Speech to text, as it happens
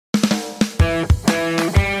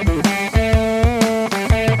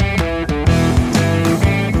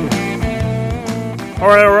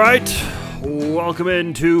right, welcome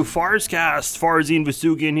into Farscast. Farzine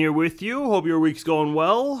Vasugian here with you. Hope your week's going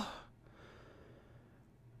well.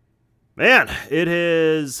 Man,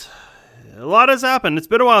 a lot has happened. It's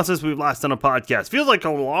been a while since we've last done a podcast. Feels like a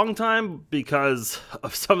long time because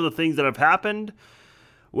of some of the things that have happened,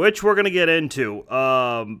 which we're going to get into.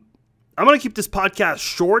 I'm going to keep this podcast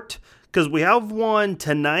short because we have one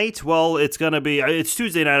tonight. Well, it's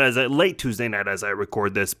Tuesday night, late Tuesday night as I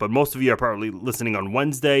record this, but most of you are probably listening on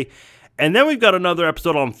Wednesday. And then we've got another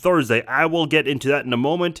episode on Thursday. I will get into that in a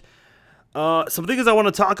moment. Some things I want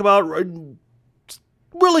to talk about,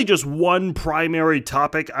 really just one primary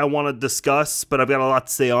topic I want to discuss, but I've got a lot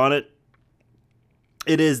to say on it.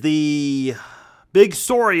 It is the big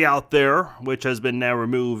story out there, which has been now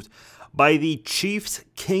removed by the Chiefs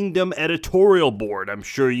Kingdom editorial board. I'm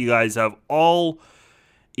sure you guys have all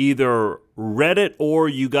either read it or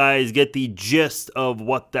you guys get the gist of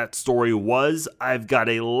what that story was. I've got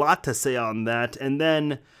a lot to say on that. And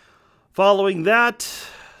then following that,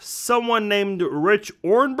 someone named Rich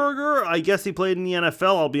Ohrnberger. I guess he played in the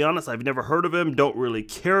NFL. I'll be honest, I've never heard of him. Don't really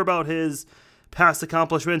care about his past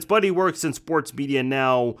accomplishments, but he works in sports media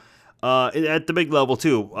now. At the big level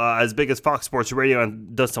too, as big as Fox Sports Radio,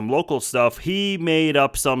 and does some local stuff. He made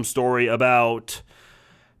up some story about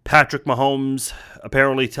Patrick Mahomes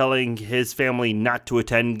apparently telling his family not to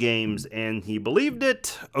attend games, and he believed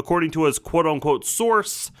it, according to his quote-unquote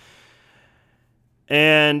source,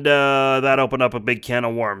 and that opened up a big can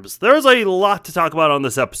of worms. There's a lot to talk about on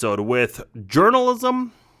this episode with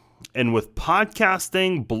journalism and with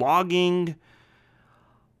podcasting, blogging.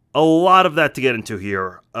 A lot of that to get into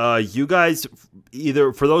here. You guys,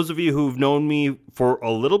 either for those of you who've known me for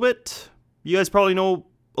a little bit, you guys probably know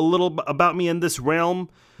a little about me in this realm.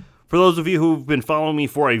 For those of you who've been following me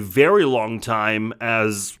for a very long time,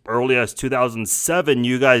 as early as 2007,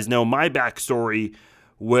 you guys know my backstory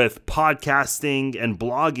with podcasting and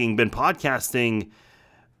blogging. Been podcasting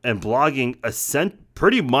and blogging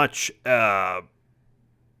pretty much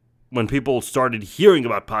when people started hearing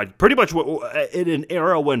about pretty much in an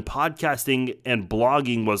era when podcasting and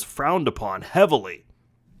blogging was frowned upon heavily.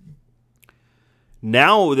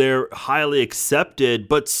 Now they're highly accepted,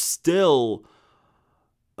 but still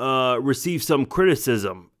receive some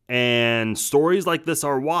criticism. And stories like this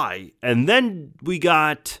are why. And then we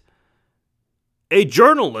got a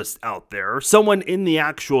journalist out there, someone in the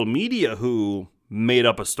actual media who made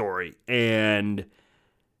up a story and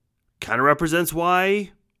kind of represents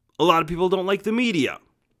why a lot of people don't like the media.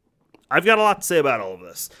 I've got a lot to say about all of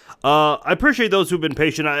this. I appreciate those who've been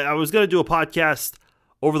patient. I was going to do a podcast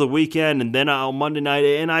over the weekend and then on Monday night,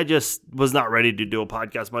 and I just was not ready to do a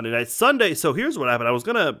podcast Monday night. Sunday, so here's what happened. I was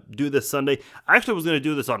going to do this Sunday. I actually was going to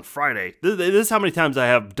do this on Friday. This is how many times I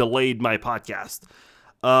have delayed my podcast.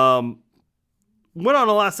 Went on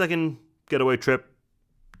a last-second getaway trip,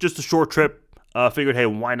 just a short trip. Figured, hey,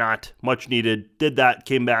 why not? Much needed. Did that,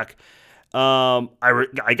 came back.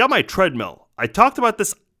 I got my treadmill. I talked about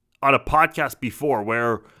this on a podcast before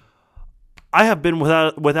where I have been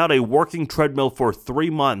without a working treadmill for 3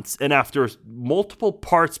 months, and after multiple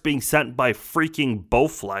parts being sent by freaking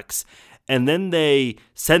Bowflex, and then they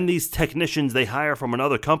send these technicians they hire from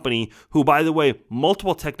another company who, by the way,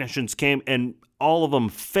 multiple technicians came and all of them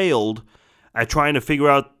failed at trying to figure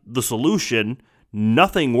out the solution.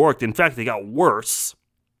 Nothing worked. In fact, it got worse.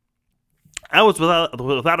 I was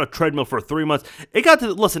without a treadmill for 3 months.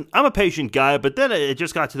 Listen, I'm a patient guy, but then it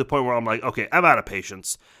just got to the point where I'm like, okay, I'm out of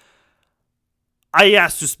patience. I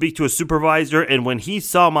asked to speak to a supervisor, and when he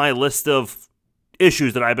saw my list of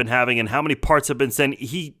issues that I've been having and how many parts have been sent,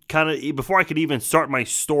 he before I could even start my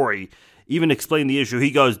story, even explain the issue,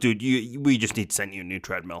 he goes, dude, we just need to send you a new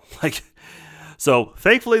treadmill. So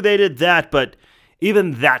thankfully they did that, but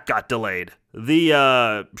even that got delayed.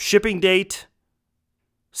 The shipping date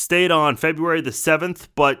stayed on February the 7th,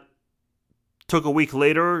 but took a week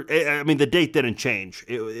later. I mean, the date didn't change.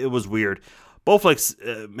 It was weird.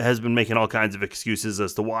 Bowflex has been making all kinds of excuses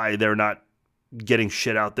as to why they're not getting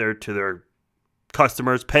shit out there to their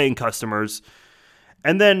customers, paying customers.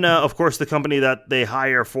 And then, of course, the company that they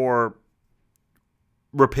hire for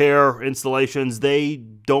repair installations, they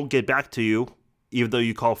don't get back to you, even though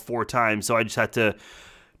you call 4 times. So I just had to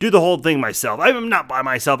do the whole thing myself. I'm not by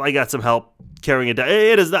myself. I got some help carrying it down.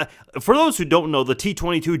 It is not. For those who don't know, the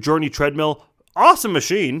T22 Journey treadmill, awesome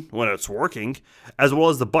machine when it's working, as well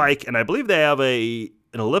as the bike. And I believe they have an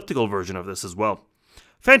elliptical version of this as well.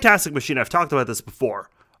 Fantastic machine. I've talked about this before.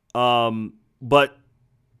 But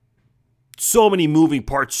so many moving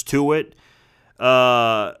parts to it.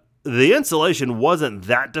 The installation wasn't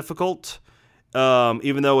that difficult,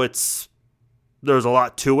 even though there's a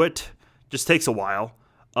lot to it. Just takes a while.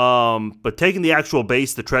 But taking the actual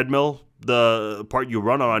base, the treadmill, the part you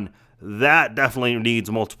run on, that definitely needs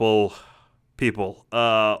multiple people.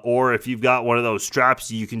 Or if you've got one of those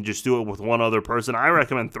straps, you can just do it with one other person. I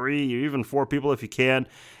recommend 3 or even 4 people if you can.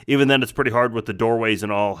 Even then, it's pretty hard with the doorways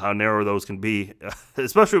and all, how narrow those can be,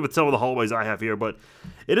 especially with some of the hallways I have here. But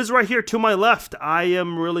it is right here to my left. I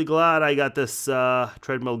am really glad I got this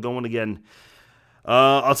treadmill going again.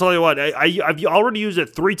 I'll tell you what, I've already used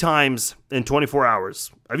it 3 times in 24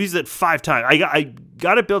 hours. I've used it 5 times. I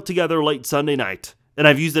got it built together late Sunday night, and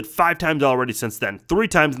I've used it 5 times already since then. 3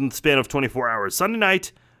 times in the span of 24 hours. Sunday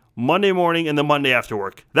night, Monday morning, and then Monday after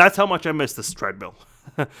work. That's how much I miss this treadmill.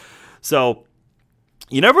 So,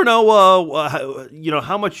 you never know,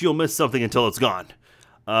 how much you'll miss something until it's gone.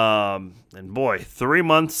 And boy, 3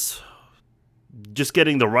 months, just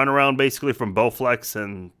getting the runaround basically from Bowflex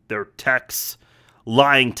and their techs.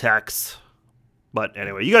 Lying techs. But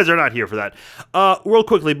anyway, you guys are not here for that. Real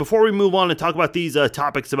quickly, before we move on and talk about these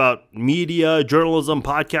topics about media, journalism,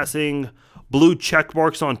 podcasting, blue check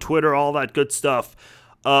marks on Twitter, all that good stuff.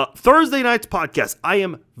 Thursday night's podcast. I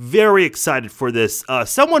am very excited for this.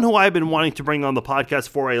 Someone who I've been wanting to bring on the podcast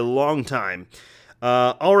for a long time.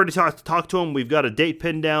 Already talked to him. We've got a date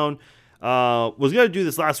pinned down. Was going to do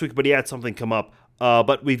this last week, but he had something come up.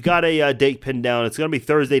 But we've got a date pinned down. It's going to be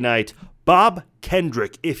Thursday night. Bob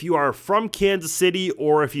Kendrick, if you are from Kansas City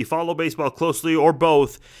or if you follow baseball closely or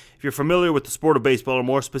both, if you're familiar with the sport of baseball or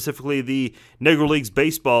more specifically the Negro Leagues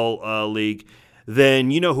Baseball League,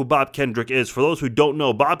 then you know who Bob Kendrick is. For those who don't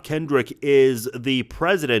know, Bob Kendrick is the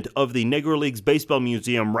president of the Negro Leagues Baseball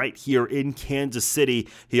Museum right here in Kansas City.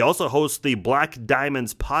 He also hosts the Black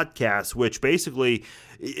Diamonds podcast, which basically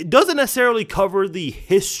it doesn't necessarily cover the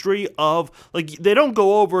history of, they don't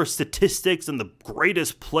go over statistics and the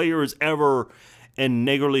greatest players ever in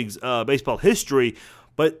Negro Leagues baseball history,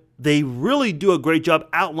 but they really do a great job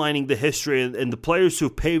outlining the history and the players who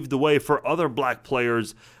paved the way for other black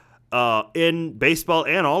players in baseball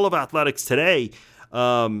and all of athletics today,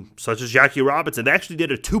 such as Jackie Robinson. They actually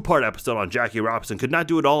did a 2-part episode on Jackie Robinson. Could not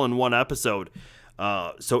do it all in one episode.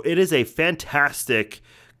 So it is a fantastic,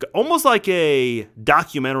 almost like a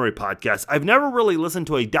documentary podcast. I've never really listened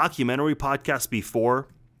to a documentary podcast before,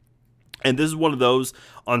 and this is one of those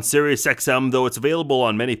on SiriusXM, though it's available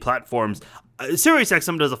on many platforms.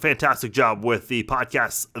 SiriusXM does a fantastic job with the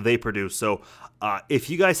podcasts they produce, so if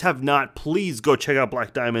you guys have not, please go check out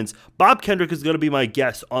Black Diamonds. Bob Kendrick is going to be my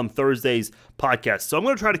guest on Thursday's podcast. So I'm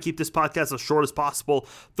going to try to keep this podcast as short as possible.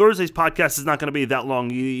 Thursday's podcast is not going to be that long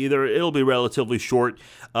either. It'll be relatively short.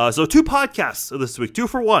 So 2 podcasts this week, 2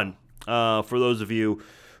 for 1, for those of you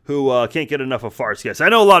who can't get enough of Farce. Yes, I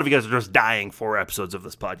know a lot of you guys are just dying for episodes of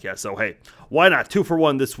this podcast. So hey, why not? 2 for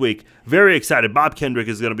 1 this week. Very excited. Bob Kendrick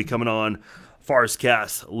is going to be coming on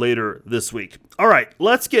Farscast later this week. All right,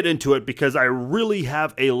 let's get into it because I really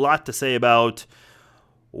have a lot to say about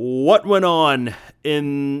what went on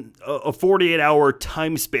in a 48-hour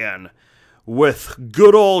time span with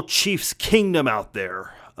good old Chiefs Kingdom out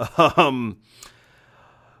there.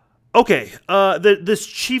 This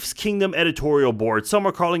Chiefs Kingdom editorial board, some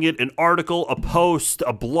are calling it an article, a post,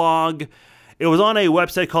 a blog. It was on a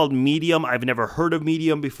website called Medium. I've never heard of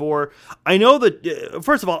Medium before. I know that,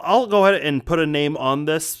 first of all, I'll go ahead and put a name on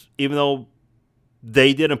this, even though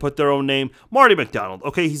they didn't put their own name. Marty McDonald.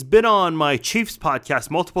 Okay, he's been on my Chiefs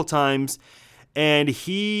podcast multiple times, and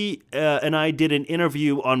he and I did an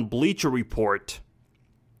interview on Bleacher Report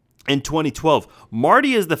in 2012.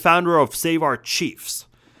 Marty is the founder of Save Our Chiefs.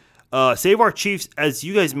 Save Our Chiefs, as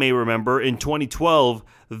you guys may remember, in 2012,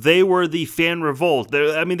 they were the fan revolt.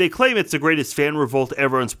 They claim it's the greatest fan revolt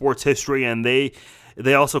ever in sports history, and they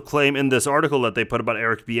also claim in this article that they put about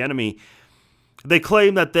Eric Bieniemy, they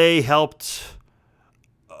claim that they helped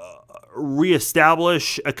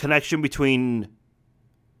reestablish a connection between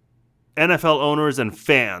NFL owners and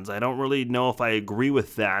fans. I don't really know if I agree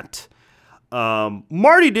with that.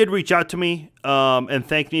 Marty did reach out to me and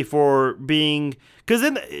thank me for being,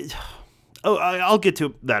 I'll get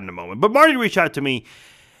to that in a moment. But Marty reached out to me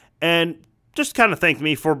and just kind of thanked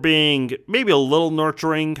me for being maybe a little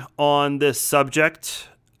nurturing on this subject,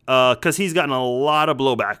 because he's gotten a lot of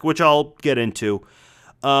blowback, which I'll get into.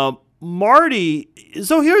 Marty,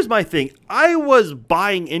 so here's my thing. I was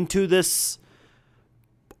buying into this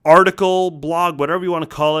article, blog, whatever you want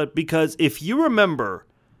to call it, because if you remember,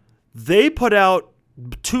 they put out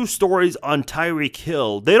 2 stories on Tyreek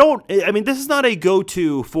Hill. This is not a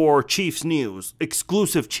go-to for Chiefs news,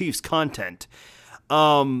 exclusive Chiefs content.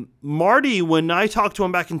 Marty, when I talked to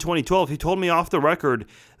him back in 2012, he told me off the record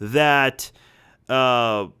that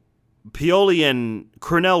Pioli and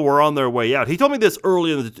Cornell were on their way out. He told me this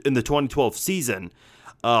early in the 2012 season.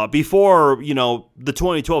 before, the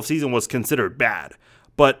 2012 season was considered bad.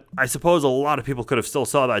 But I suppose a lot of people could have still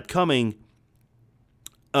saw that coming.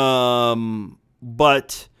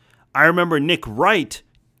 But I remember Nick Wright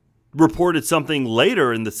reported something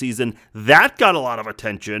later in the season that got a lot of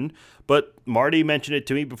attention, but Marty mentioned it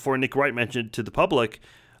to me before Nick Wright mentioned it to the public.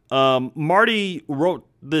 Marty wrote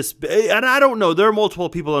this, and I don't know, there are multiple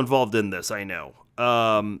people involved in this, I know.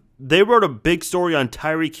 They wrote a big story on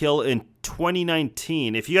Tyreek Hill in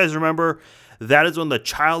 2019. If you guys remember, that is when the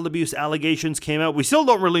child abuse allegations came out. We still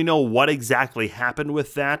don't really know what exactly happened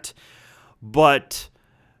with that, but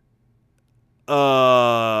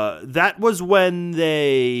that was when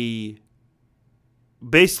they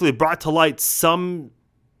basically brought to light some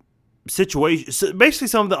situations, basically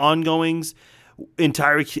some of the ongoings in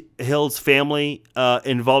Tyreek Hill's family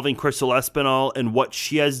involving Crystal Espinal and what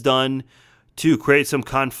she has done to create some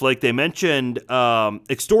conflict. They mentioned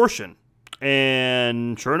extortion.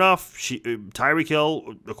 And sure enough, Tyreek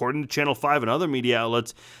Hill, according to Channel 5 and other media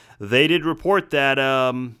outlets, they did report that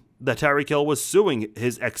that Tyreek Hill was suing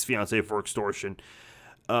his ex-fiancée for extortion.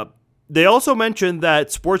 They also mentioned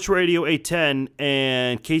that Sports Radio 810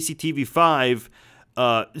 and KCTV5,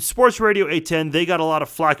 Sports Radio 810, they got a lot of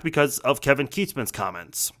flack because of Kevin Kietzman's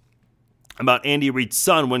comments about Andy Reid's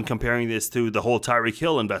son when comparing this to the whole Tyreek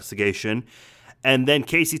Hill investigation. And then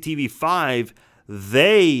KCTV5,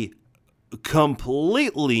 they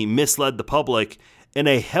completely misled the public in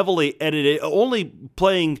a heavily edited, only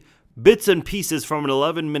playing bits and pieces from an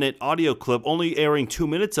 11-minute audio clip, only airing 2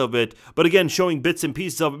 minutes of it, but again, showing bits and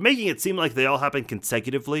pieces of it, making it seem like they all happened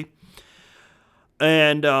consecutively.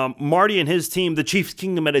 And Marty and his team, the Chiefs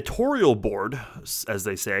Kingdom editorial board, as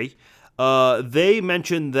they say, they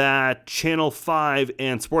mentioned that Channel 5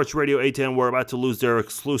 and Sports Radio 810 were about to lose their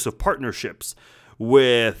exclusive partnerships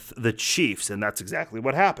with the Chiefs, and that's exactly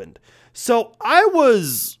what happened. So I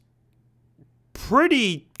was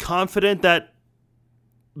pretty confident that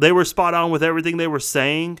they were spot on with everything they were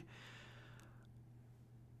saying,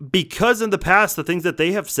 because in the past, the things that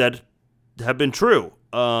they have said have been true.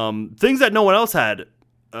 Things that no one else had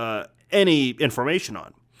any information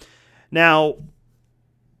on. Now,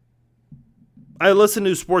 I listened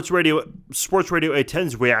to Sports Radio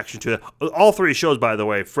 810's reaction to all three shows, by the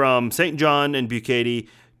way, from St. John and Bukaty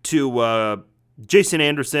to Jason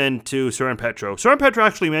Anderson to Soren Petro. Soren Petro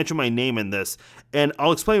actually mentioned my name in this, and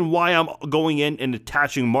I'll explain why I'm going in and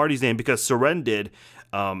attaching Marty's name, because Soren did,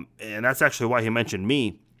 and that's actually why he mentioned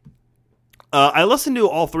me. I listened to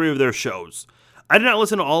all three of their shows. I did not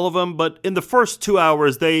listen to all of them, but in the first 2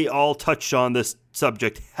 hours, they all touched on this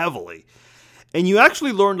subject heavily. And you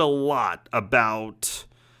actually learned a lot about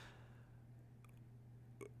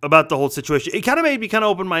the whole situation. It kind of made me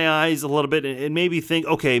open my eyes a little bit and made me think,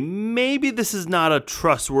 okay, maybe this is not a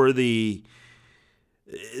trustworthy,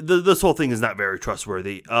 this whole thing is not very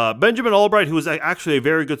trustworthy. Benjamin Albright, who is actually a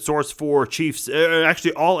very good source for Chiefs,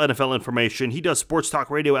 actually all NFL information, he does sports talk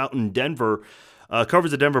radio out in Denver,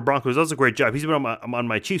 covers the Denver Broncos, does a great job. He's been on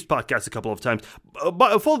my Chiefs podcast a couple of times.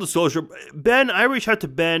 But full disclosure, Ben, I reached out to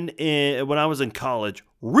Ben when I was in college.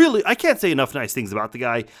 Really, I can't say enough nice things about the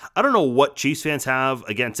guy. I don't know what Chiefs fans have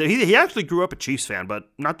against him. He actually grew up a Chiefs fan,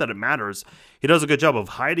 but not that it matters. He does a good job of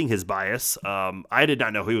hiding his bias. I did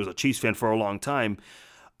not know he was a Chiefs fan for a long time.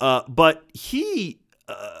 But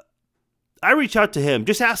I reached out to him,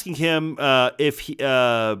 just asking him if he...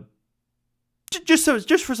 Just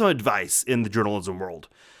for some advice in the journalism world.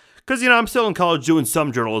 Because, I'm still in college doing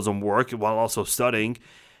some journalism work while also studying.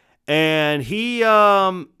 And he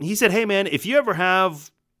said, hey, man, if you ever have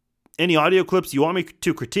any audio clips you want me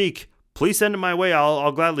to critique, please send them my way.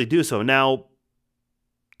 I'll gladly do so. Now,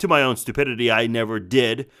 to my own stupidity, I never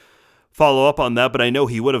did follow up on that, but I know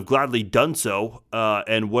he would have gladly done so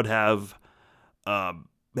and would have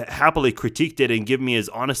happily critiqued it and give me his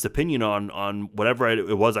honest opinion on whatever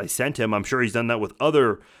it was I sent him. I'm sure he's done that with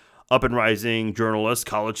other up-and-rising journalists,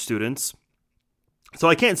 college students. So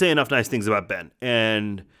I can't say enough nice things about Ben.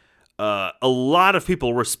 And a lot of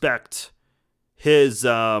people respect his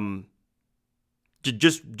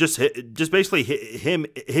just basically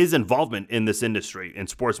his involvement in this industry, in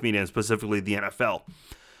sports media, and specifically the NFL.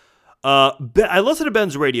 I listened to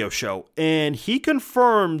Ben's radio show, and he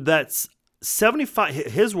confirmed that 75,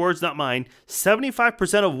 his words, not mine,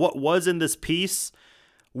 75% of what was in this piece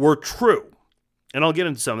were true. And I'll get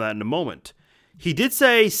into some of that in a moment. He did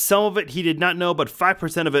say some of it he did not know, but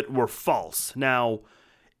 5% of it were false. Now,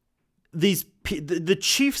 the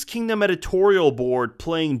Chiefs Kingdom editorial board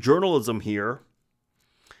playing journalism here,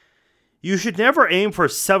 you should never aim for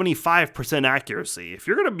 75% accuracy. If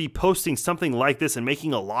you're going to be posting something like this and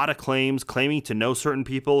making a lot of claims, claiming to know certain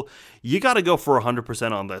people, you got to go for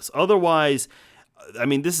 100% on this. Otherwise, I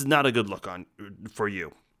mean, this is not a good look for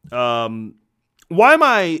you. Why am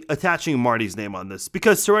I attaching Marty's name on this?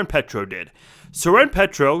 Because Soren Petro did. Soren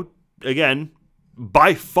Petro, again,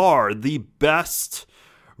 by far the best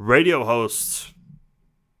radio host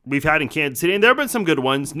we've had in Kansas City. And there have been some good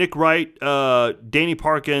ones. Nick Wright, Danny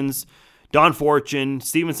Parkins, Don Fortune,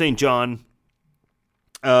 Stephen St. John.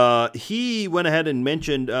 He went ahead and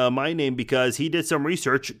mentioned my name because he did some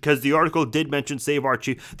research, because the article did mention Save Our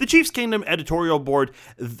Chiefs. The Chiefs Kingdom editorial board,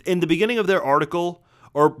 in the beginning of their article,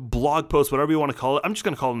 or blog post, whatever you want to call it. I'm just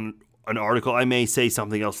going to call it an article. I may say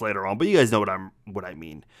something else later on, but you guys know what I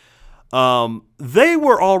mean. They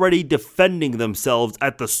were already defending themselves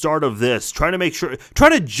at the start of this, trying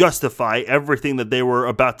to justify everything that they were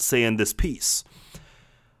about to say in this piece.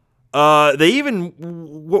 They even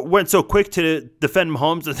went so quick to defend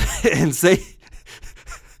Mahomes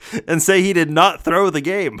and say he did not throw the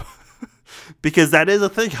game, because that is a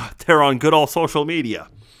thing out there on good old social media.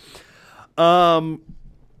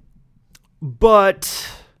 But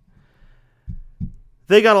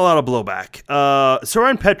they got a lot of blowback.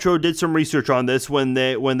 Soren Petro did some research on this when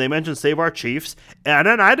they mentioned Save Our Chiefs, and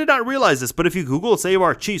I did not realize this, but if you Google Save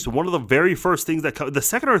Our Chiefs, one of the very first things the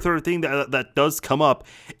second or third thing that does come up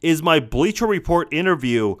is my Bleacher Report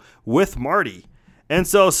interview with Marty. And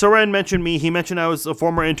so Soren mentioned me. He mentioned I was a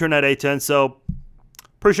former intern at A10, so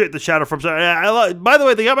appreciate the shout out from Soren. By the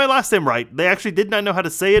way, they got my last name right. They actually did not know how to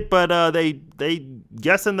say it, but they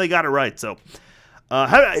guessed and they got it right. So.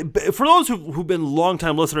 For those who've been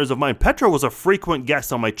longtime listeners of mine, Petro was a frequent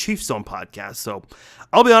guest on my Chiefs Zone podcast. So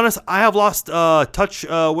I'll be honest, I have lost touch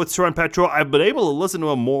with Soren Petro. I've been able to listen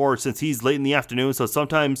to him more since he's late in the afternoon. So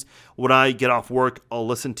sometimes when I get off work, I'll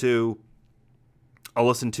listen to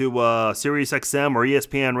Sirius XM or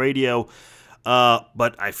ESPN radio.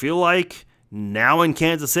 But I feel like now in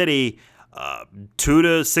Kansas City, 2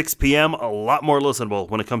 to 6 p.m., a lot more listenable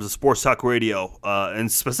when it comes to sports talk radio, and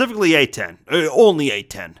specifically A10, only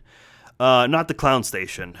A10, not the clown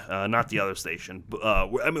station, not the other station.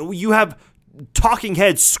 I mean, you have talking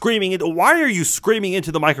heads screaming. Why are you screaming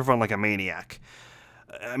into the microphone like a maniac?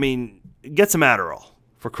 I mean, get some Adderall,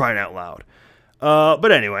 for crying out loud.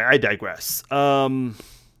 But anyway, I digress.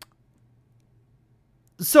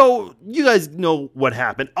 So, you guys know what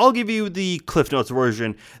happened. I'll give you the Cliff Notes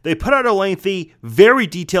version. They put out a lengthy, very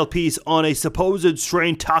detailed piece on a supposed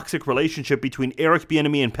strained toxic relationship between Eric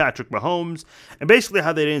Bieniemy and Patrick Mahomes, and basically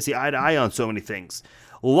how they didn't see eye to eye on so many things.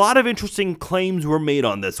 A lot of interesting claims were made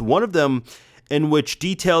on this. One of them in which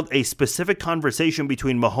detailed a specific conversation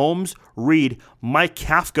between Mahomes, Reed, Mike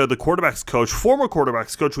Kafka, the quarterback's coach, former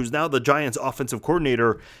quarterback's coach, who's now the Giants' offensive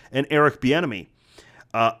coordinator, and Eric Bieniemy.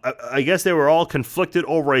 I guess they were all conflicted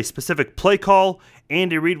over a specific play call.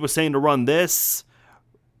 Andy Reid was saying to run this.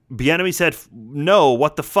 Bieniemy said, no,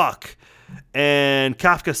 what the fuck? And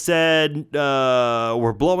Kafka said,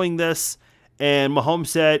 we're blowing this. And Mahomes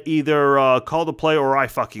said, either call the play or I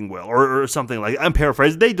fucking will. Or something like that. I'm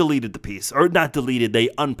paraphrasing. They deleted the piece. Or not deleted, they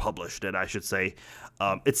unpublished it, I should say.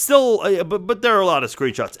 It's still, but there are a lot of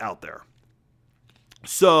screenshots out there.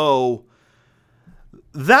 So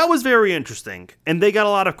that was very interesting, and they got a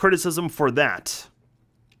lot of criticism for that.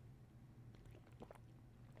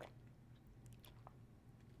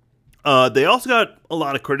 They also got a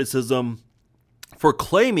lot of criticism for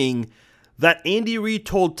claiming that Andy Reid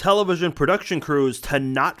told television production crews to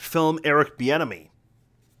not film Eric Bieniemy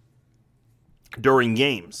during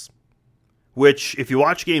games, which, if you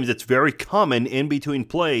watch games, it's very common in between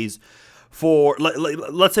plays. For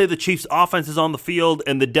let's say the Chiefs' offense is on the field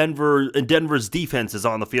and Denver's defense is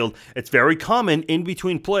on the field, it's very common in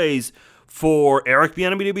between plays for Eric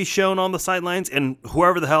Bieniemy to be shown on the sidelines and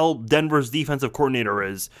whoever the hell Denver's defensive coordinator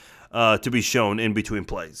is to be shown in between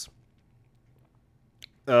plays.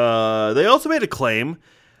 They also made a claim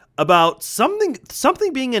about something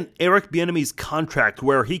being in Eric Bieniemy's contract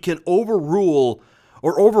where he can overrule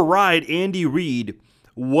or override Andy Reid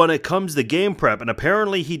when it comes to game prep, and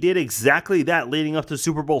apparently he did exactly that leading up to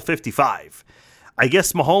Super Bowl 55. I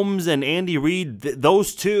guess Mahomes and Andy Reid,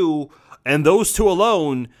 those two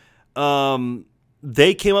alone,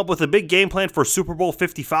 they came up with a big game plan for Super Bowl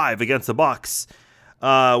 55 against the Bucs,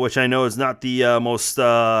 which I know is not the most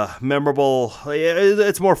memorable.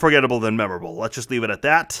 It's more forgettable than memorable. Let's just leave it at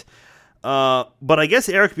that. But I guess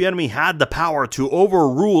Eric Bieniemy had the power to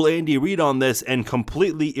overrule Andy Reid on this and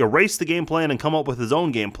completely erase the game plan and come up with his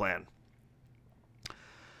own game plan.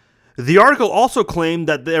 The article also claimed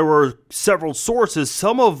that there were several sources,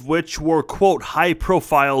 some of which were, quote,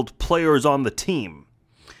 high-profile players on the team.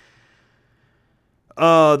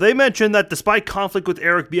 They mentioned that despite conflict with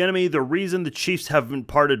Eric Bieniemy, the reason the Chiefs haven't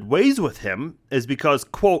parted ways with him is because,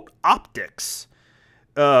 quote, optics.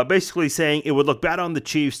 Basically saying it would look bad on the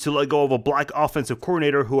Chiefs to let go of a black offensive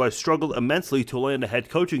coordinator who has struggled immensely to land a head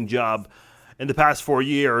coaching job in the past 4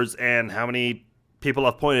 years, and how many people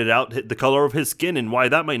have pointed out the color of his skin and why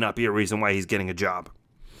that might not be a reason why he's getting a job.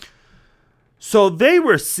 So they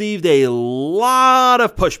received a lot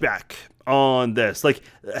of pushback on this. Like,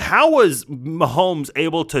 how was Mahomes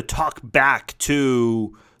able to talk back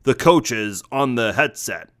to the coaches on the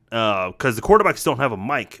headset? Because the quarterbacks don't have a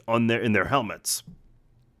mic in their helmets.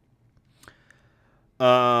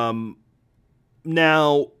 Now,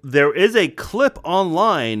 there is a clip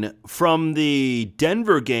online from the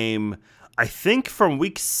Denver game, I think from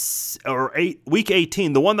week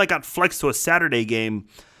 18, the one that got flexed to a Saturday game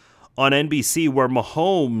on NBC, where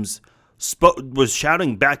Mahomes was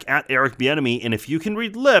shouting back at Eric Bieniemy, and if you can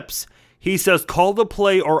read lips, he says, "Call the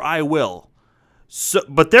play or I will." So,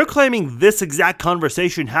 but they're claiming this exact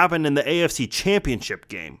conversation happened in the AFC Championship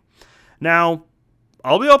game. Now,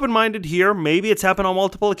 I'll be open-minded here. Maybe it's happened on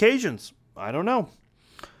multiple occasions. I don't know.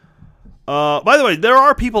 By the way, there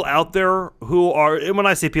are people out there who are, and when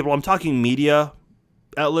I say people, I'm talking media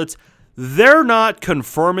outlets. They're not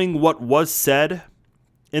confirming what was said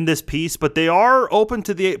in this piece, but they are open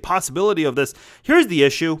to the possibility of this. Here's the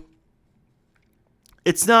issue.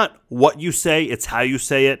 It's not what you say, it's how you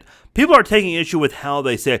say it. People are taking issue with how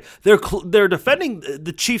they say it. They're defending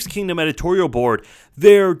the Chiefs Kingdom editorial board.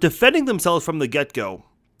 They're defending themselves from the get-go,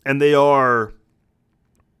 and they are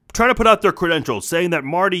trying to put out their credentials, saying that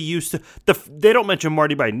Marty used to... They don't mention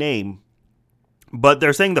Marty by name, but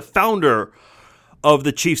they're saying the founder of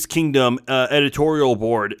the Chiefs Kingdom editorial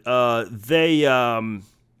board, they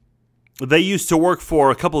used to work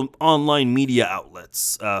for a couple of online media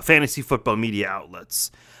outlets, fantasy football media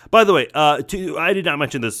outlets. By the way, I did not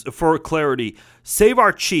mention this for clarity. Save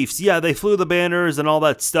Our Chiefs. Yeah, they flew the banners and all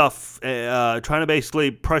that stuff, trying to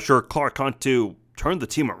basically pressure Clark Hunt to turn the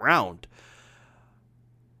team around.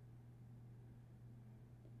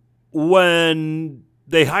 When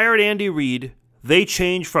they hired Andy Reid, they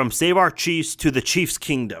changed from Save Our Chiefs to the Chiefs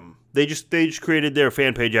Kingdom. They just created their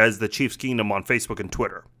fan page as the Chiefs Kingdom on Facebook and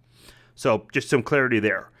Twitter. So just some clarity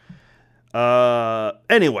there.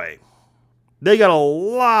 Anyway, they got a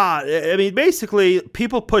lot. I mean, basically,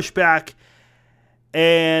 people push back,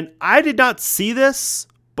 and I did not see this,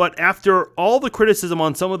 but after all the criticism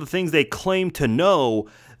on some of the things they claim to know,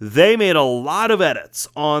 they made a lot of edits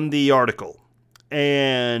on the article.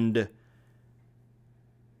 And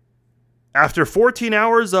after 14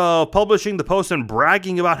 hours of publishing the post and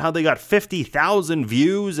bragging about how they got 50,000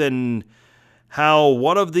 views and how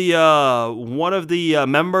one of the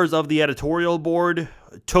members of the editorial board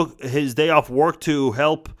took his day off work to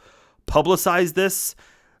help publicize this,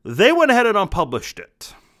 they went ahead and unpublished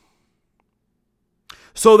it.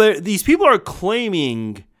 So these people are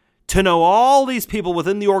claiming to know all these people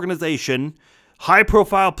within the organization,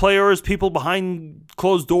 high-profile players, people behind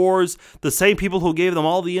closed doors, the same people who gave them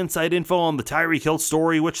all the inside info on the Tyreek Hill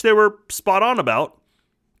story, which they were spot on about.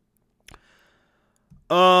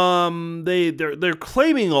 They're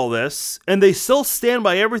claiming all this, and they still stand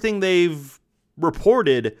by everything they've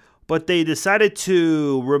reported, but they decided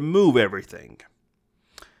to remove everything.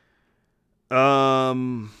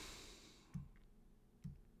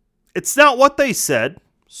 It's not what they said.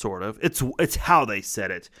 Sort of. It's how they said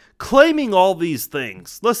it. Claiming all these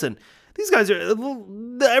things. Listen, these guys are...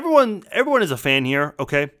 Everyone is a fan here,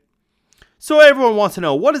 okay? So everyone wants to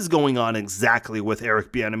know what is going on exactly with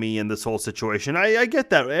Eric Bieniemy in this whole situation. I get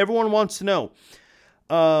that. Everyone wants to know.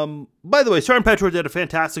 By the way, Sergeant Petro did a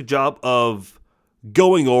fantastic job of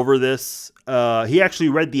going over this. He actually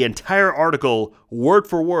read the entire article word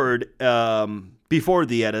for word before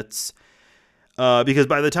the edits. Because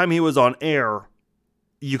by the time he was on air,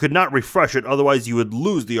 you could not refresh it, otherwise you would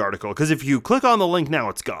lose the article. Because if you click on the link now,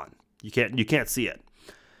 it's gone. You can't see it.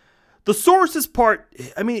 The sources part,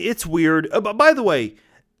 I mean, it's weird. By the way,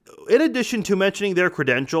 in addition to mentioning their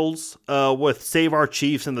credentials with Save Our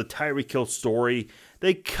Chiefs and the Tyreek Hill story,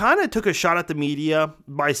 they kind of took a shot at the media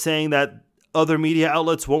by saying that other media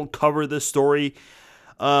outlets won't cover this story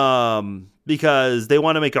because they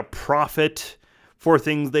want to make a profit for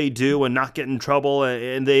things they do and not get in trouble,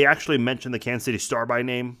 and they actually mentioned the Kansas City Star by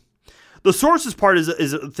name. The sources part is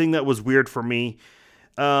a thing that was weird for me,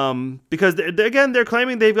 because they're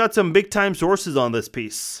claiming they've got some big-time sources on this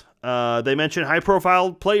piece. They mentioned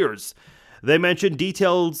high-profile players. They mentioned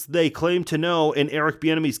details they claim to know in Eric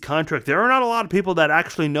Bieniemy's contract. There are not a lot of people that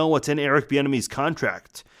actually know what's in Eric Bieniemy's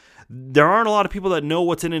contract. There aren't a lot of people that know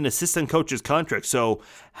what's in an assistant coach's contract. So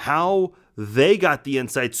how they got the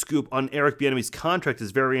inside scoop on Eric Bieniemy's contract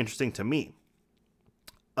is very interesting to me.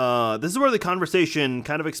 This is where the conversation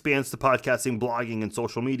kind of expands to podcasting, blogging, and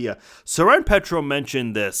social media. Soren Petro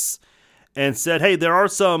mentioned this and said, hey, there are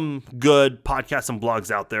some good podcasts and blogs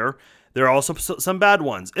out there. There are also some bad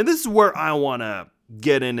ones. And this is where I want to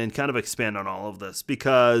get in and kind of expand on all of this,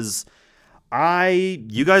 because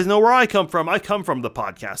you guys know where I come from. I come from the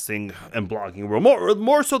podcasting and blogging world,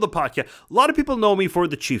 more so the podcast. A lot of people know me for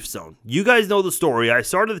the Chiefs Zone. You guys know the story. I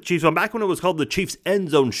started the Chiefs Zone back when it was called the Chiefs End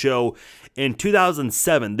Zone Show in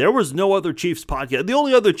 2007. There was no other Chiefs podcast. The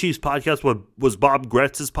only other Chiefs podcast was Bob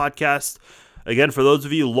Gretz's podcast. Again, for those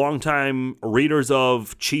of you longtime readers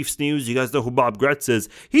of Chiefs news, you guys know who Bob Gretz is.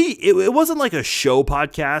 It wasn't like a show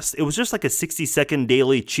podcast. It was just like a 60-second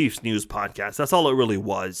daily Chiefs news podcast. That's all it really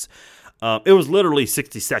was. It was literally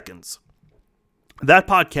 60 seconds. That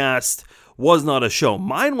podcast was not a show.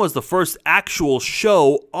 Mine was the first actual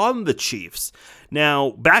show on the Chiefs.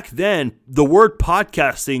 Now, back then, the word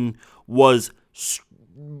podcasting was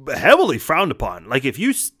heavily frowned upon. Like, if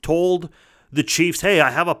you told the Chiefs, hey,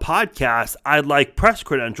 I have a podcast, I'd like press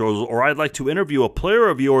credentials, or I'd like to interview a player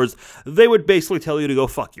of yours, they would basically tell you to go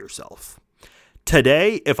fuck yourself.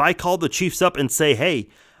 Today, if I call the Chiefs up and say, hey,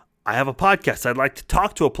 I have a podcast, I'd like to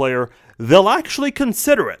talk to a player, they'll actually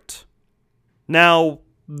consider it. Now,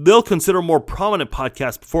 they'll consider more prominent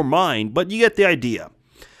podcasts before mine, but you get the idea.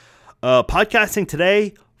 Podcasting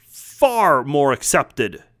today, far more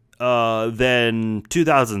accepted than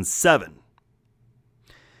 2007.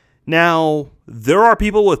 Now, there are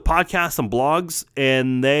people with podcasts and blogs,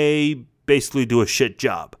 and they basically do a shit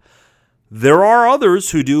job. There are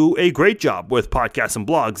others who do a great job with podcasts and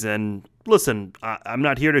blogs, and listen, I'm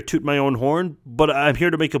not here to toot my own horn, but I'm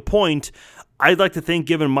here to make a point. I'd like to think,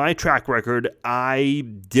 given my track record, I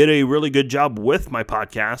did a really good job with my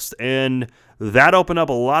podcast, and that opened up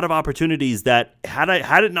a lot of opportunities that had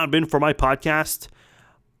it not been for my podcast,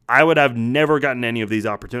 I would have never gotten any of these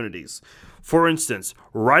opportunities. For instance,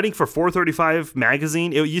 writing for 435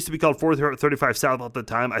 magazine, it used to be called 435 South at the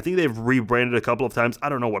time. I think they've rebranded a couple of times. I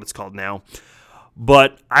don't know what it's called now.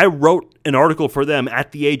 But I wrote an article for them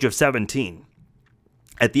at the age of 17.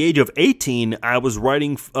 At the age of 18, I was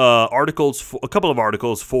writing a couple of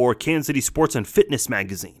articles for Kansas City Sports and Fitness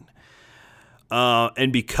magazine.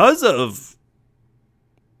 And because of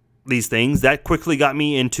these things, that quickly got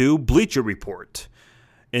me into Bleacher Report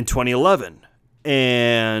in 2011.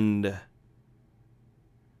 And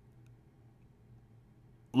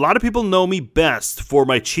a lot of people know me best for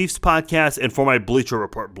my Chiefs podcast and for my Bleacher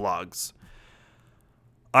Report blogs.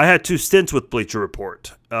 I had 2 stints with Bleacher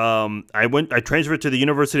Report. I transferred to the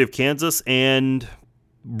University of Kansas, and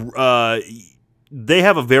they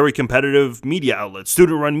have a very competitive media outlet,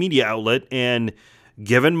 student-run media outlet. And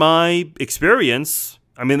given my experience,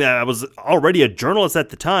 I mean, I was already a journalist at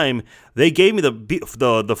the time. They gave me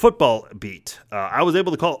the football beat. I was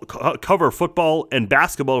able to cover football and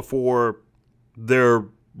basketball for their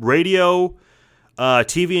radio,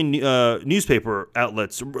 TV, and newspaper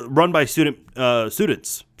outlets run by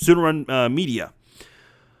student-run media,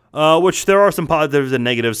 which there are some positives and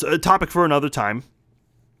negatives. A topic for another time.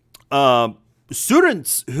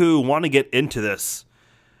 Students who want to get into this,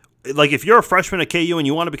 like if you're a freshman at KU and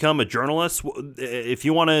you want to become a journalist, if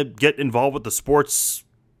you want to get involved with the sports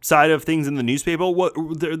side of things in the newspaper,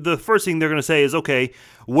 the first thing they're going to say is, okay,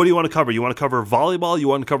 what do you want to cover? You want to cover volleyball? You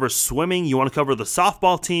want to cover swimming? You want to cover the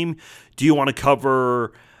softball team? Do you want to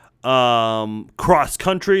cover cross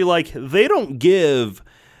country? Like, they don't give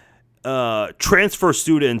transfer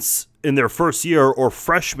students in their first year or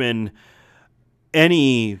freshmen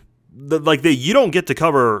you don't get to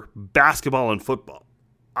cover basketball and football.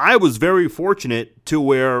 I was very fortunate to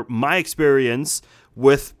where my experience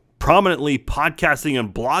with prominently podcasting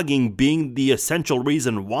and blogging being the essential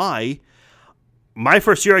reason why, my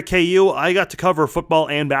first year at KU, I got to cover football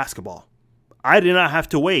and basketball. I did not have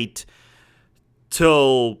to wait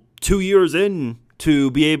till 2 years in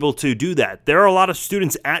to be able to do that. There are a lot of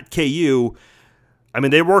students at KU, I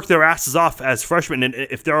mean, they work their asses off as freshmen, and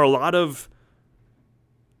if there are a lot of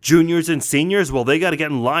juniors and seniors, well, they got to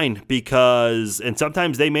get in line and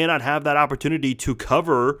sometimes they may not have that opportunity to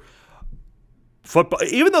cover football.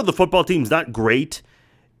 Even though the football team's not great,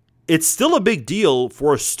 it's still a big deal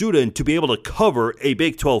for a student to be able to cover a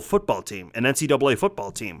Big 12 football team, an NCAA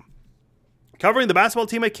football team. Covering the basketball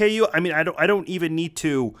team at KU, I mean, I don't even need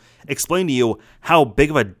to explain to you how big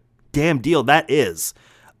of a damn deal that is.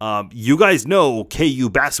 You guys know KU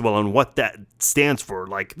basketball and what that stands for.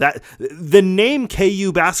 Like that, the name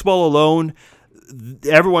KU basketball alone,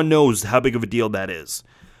 everyone knows how big of a deal that is.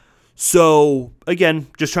 So again,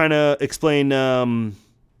 just trying to explain the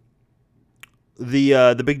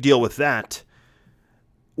big deal with that.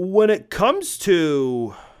 When it comes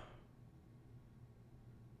to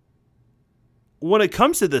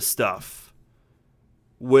this stuff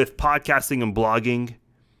with podcasting and blogging,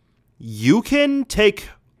 you can take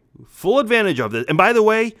full advantage of this. And by the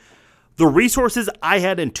way, the resources I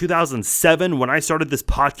had in 2007 when I started this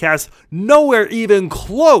podcast, nowhere even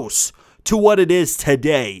close to what it is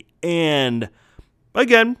today. And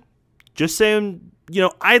again, just saying,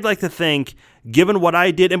 I'd like to think, given what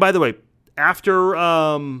I did, and by the way, after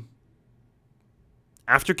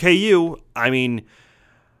KU,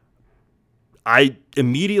 I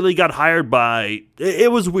immediately got hired by,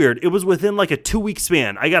 it was weird. It was within like a 2-week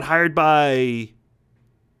span. I got hired by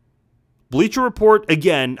Bleacher Report.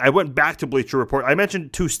 Again, I went back to Bleacher Report. I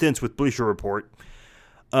mentioned 2 stints with Bleacher Report.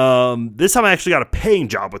 This time I actually got a paying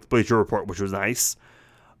job with Bleacher Report, which was nice.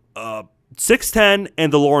 610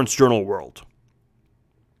 and the Lawrence Journal-World.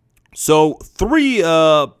 So 3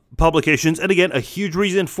 publications. And again, a huge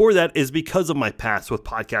reason for that is because of my past with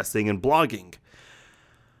podcasting and blogging.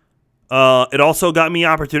 It also got me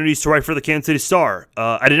opportunities to write for the Kansas City Star.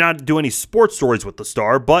 I did not do any sports stories with the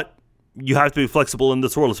Star, but you have to be flexible in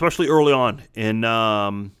this world, especially early on in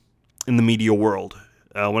the media world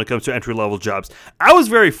when it comes to entry-level jobs. I was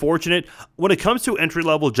very fortunate. When it comes to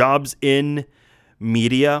entry-level jobs in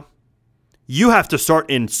media, you have to start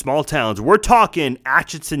in small towns. We're talking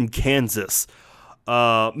Atchison, Kansas,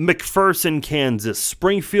 McPherson, Kansas,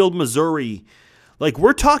 Springfield, Missouri. Like,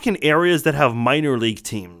 we're talking areas that have minor league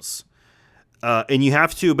teams. And you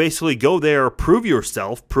have to basically go there, prove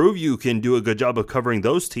yourself, prove you can do a good job of covering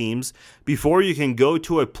those teams before you can go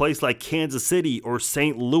to a place like Kansas City or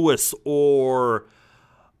St. Louis or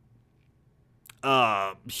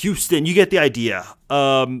Houston. You get the idea.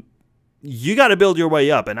 You got to build your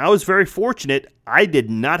way up. And I was very fortunate. I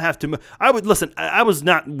did not have to. I was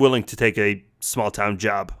not willing to take a small town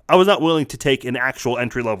job. I was not willing to take an actual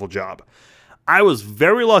entry level job. I was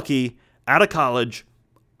very lucky out of college.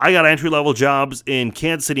 I got entry-level jobs in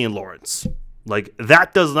Kansas City and Lawrence. Like,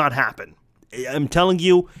 that does not happen. I'm telling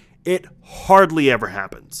you, it hardly ever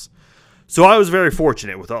happens. So I was very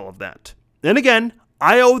fortunate with all of that. And again,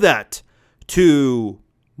 I owe that to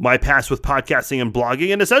my past with podcasting and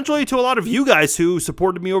blogging, and essentially to a lot of you guys who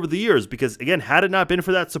supported me over the years. Because, again, had it not been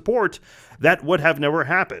for that support, that would have never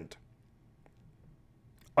happened.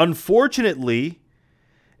 Unfortunately,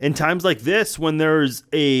 in times like this, when there's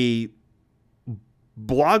a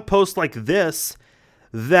blog post like this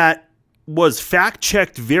that was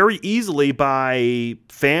fact-checked very easily by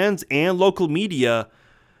fans and local media,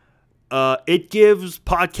 it gives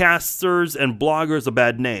podcasters and bloggers a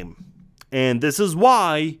bad name. And this is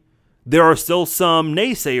why there are still some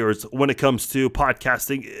naysayers when it comes to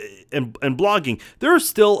podcasting and blogging. There are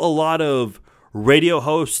still a lot of radio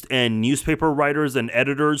hosts and newspaper writers and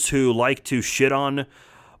editors who like to shit on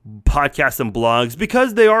podcasts and blogs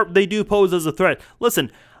because they do pose as a threat.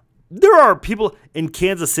 Listen, there are people in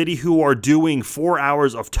Kansas City who are doing 4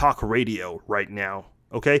 hours of talk radio right now.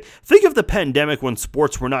 Okay, think of the pandemic when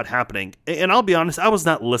sports were not happening. And I'll be honest, I was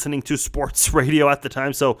not listening to sports radio at the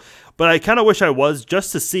time. But I kind of wish I was,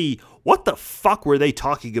 just to see what the fuck were they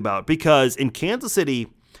talking about. Because in Kansas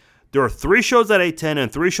City, there are 3 shows at 810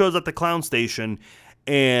 and 3 shows at the Clown Station,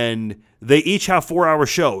 and they each have 4-hour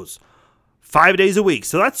shows. 5 days a week.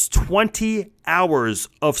 So that's 20 hours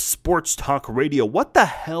of sports talk radio. What the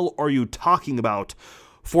hell are you talking about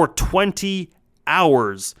for 20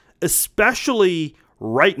 hours? Especially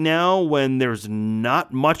right now when there's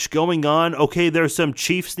not much going on. Okay, there's some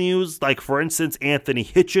Chiefs news. Like, for instance, Anthony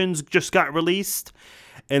Hitchens just got released.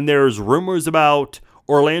 And there's rumors about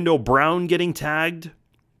Orlando Brown getting tagged.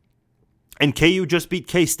 And KU just beat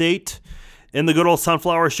K-State in the good old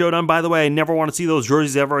Sunflower Showdown. By the way, I never want to see those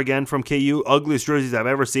jerseys ever again from KU. Ugliest jerseys I've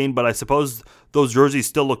ever seen, but I suppose those jerseys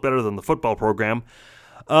still look better than the football program.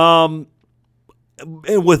 And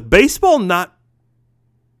with baseball, I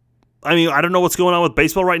don't know what's going on with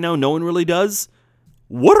baseball right now. No one really does.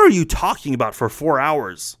 What are you talking about for 4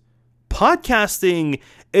 hours? Podcasting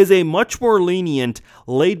is a much more lenient,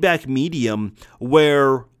 laid-back medium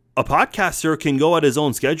where a podcaster can go at his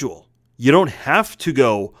own schedule. You don't have to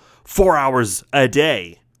go 4 hours a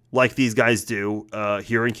day like these guys do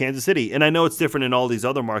here in Kansas City. And I know it's different in all these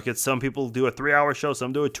other markets. Some people do a 3-hour show,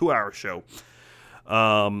 some do a 2-hour show.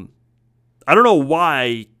 I don't know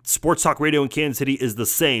why sports talk radio in Kansas City is the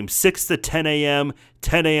same, 6 to 10 a.m.,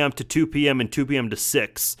 10 a.m. to 2 p.m., and 2 p.m. to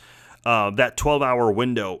 6. That 12-hour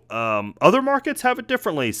window. Other markets have it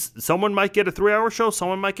differently. Someone might get a 3-hour show.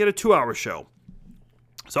 Someone might get a 2-hour show.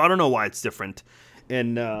 So I don't know why it's different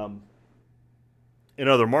in other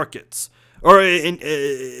markets. Or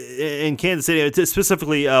in Kansas City, it's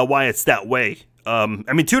specifically why it's that way. I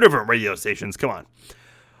mean, 2 different radio stations. Come on.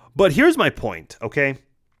 But here's my point, okay?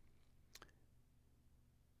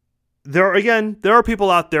 There are people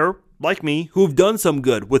out there like me who've done some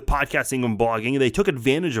good with podcasting and blogging. They took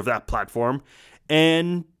advantage of that platform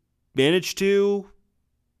and managed to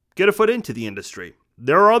get a foot into the industry.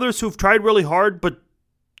 There are others who've tried really hard but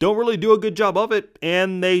don't really do a good job of it,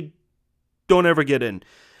 and they don't ever get in.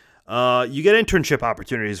 You get internship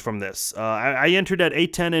opportunities from this. I entered at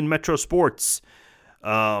 810 in Metro Sports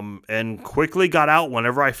and quickly got out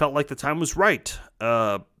whenever I felt like the time was right.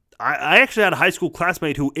 I actually had a high school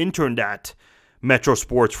classmate who interned at Metro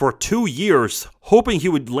Sports for 2 years, hoping he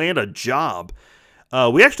would land a job.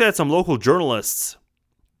 We actually had some local journalists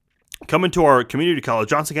come into our community college,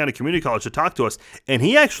 Johnson County Community College, to talk to us, and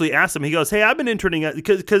he actually asked them, he goes, hey, I've been interning at,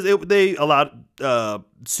 because they allowed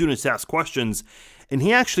students to ask questions, and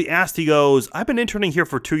he actually asked, he goes, I've been interning here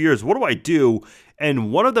for 2 years, what do I do?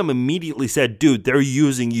 And one of them immediately said, dude, they're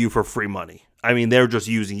using you for free money. I mean, they're just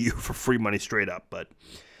using you for free money straight up, but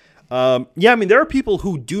yeah, I mean, there are people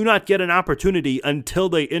who do not get an opportunity until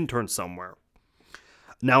they intern somewhere.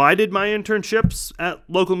 Now, I did my internships at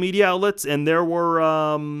local media outlets, and there were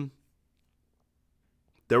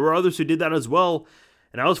others who did that as well.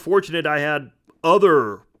 And I was fortunate I had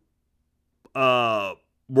other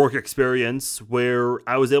work experience where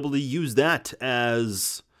I was able to use that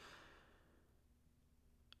as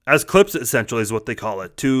clips, essentially, is what they call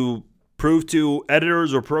it, to prove to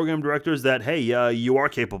editors or program directors that, hey, you are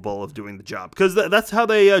capable of doing the job. Because that's how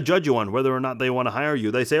they judge you on whether or not they want to hire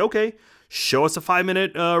you. They say, okay, show us a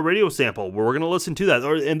 5-minute radio sample. We're going to listen to that.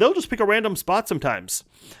 And they'll just pick a random spot sometimes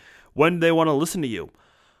when they want to listen to you.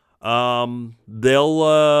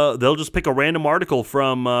 They'll just pick a random article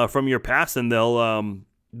from your past, and they'll...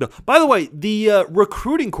 By the way, the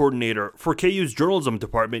recruiting coordinator for KU's journalism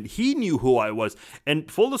department, he knew who I was.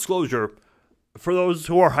 And full disclosure, for those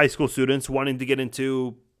who are high school students wanting to get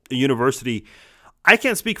into a university, I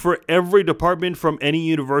can't speak for every department from any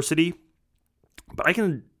university, but I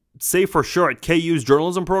can say for sure at KU's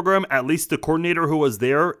journalism program, at least the coordinator who was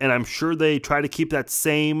there, and I'm sure they try to keep that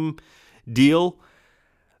same deal,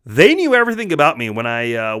 they knew everything about me when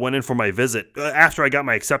I went in for my visit. After I got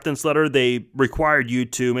my acceptance letter, they required you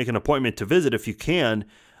to make an appointment to visit if you can.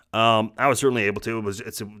 I was certainly able to.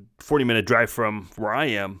 It's a 40-minute drive from where I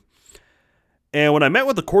am. And when I met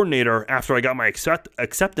with the coordinator after I got my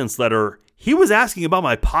acceptance letter, he was asking about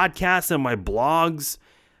my podcasts and my blogs,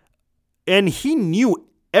 and he knew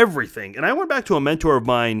everything. And I went back to a mentor of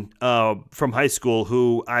mine from high school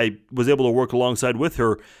who I was able to work alongside with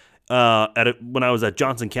her when I was at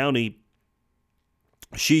Johnson County.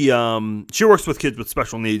 She works with kids with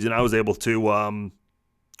special needs, and I was able to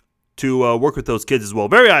work with those kids as well.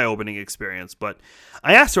 Very eye-opening experience. But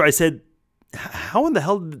I asked her, I said, how in the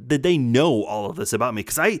hell did they know all of this about me?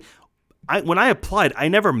 Because I when I applied, I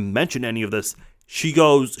never mentioned any of this. She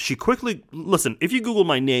quickly, listen, if you Google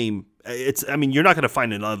my name, you're not going to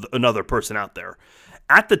find another person out there.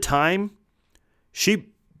 At the time,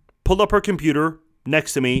 she pulled up her computer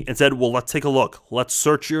next to me and said, well, let's take a look. Let's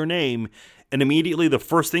search your name. And immediately the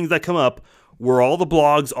first things that come up were all the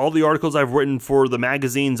blogs, all the articles I've written for the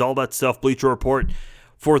magazines, all that stuff, Bleacher Report,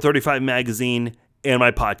 435 Magazine, and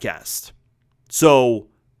my podcast. So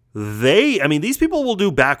these people will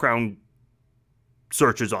do background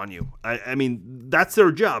searches on you. I mean, that's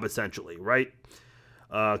their job, essentially, right?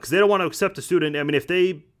 Because they don't want to accept a student. I mean, if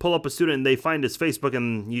they pull up a student and they find his Facebook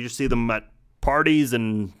and you just see them at parties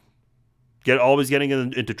and always getting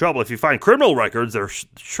into trouble. If you find criminal records, they're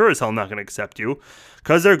sure as hell not going to accept you,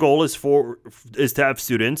 because their goal is to have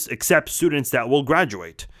students accept students that will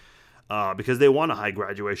graduate, because they want a high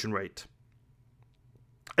graduation rate.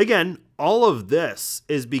 Again, all of this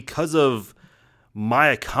is because of my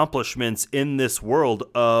accomplishments in this world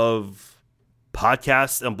of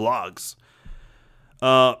podcasts and blogs.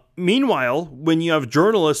 Meanwhile, when you have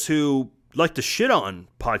journalists who like to shit on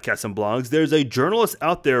podcasts and blogs, there's a journalist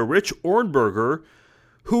out there, Rich Ornberger,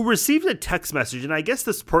 who received a text message, and I guess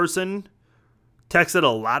this person texted a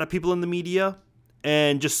lot of people in the media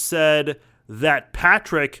and just said that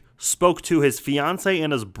Patrick spoke to his fiance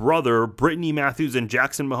and his brother, Brittany Matthews and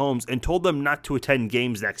Jackson Mahomes, and told them not to attend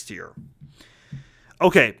games next year.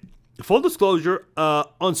 Okay, full disclosure,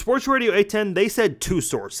 on Sports Radio 810, they said two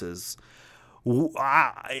sources.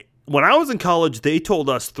 When I was in college, they told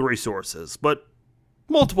us 3 sources, but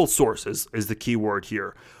multiple sources is the key word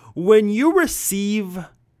here. When you receive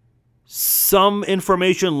some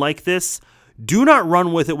information like this, do not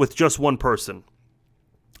run with it with just one person.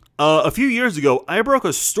 A few years ago, I broke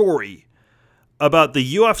a story about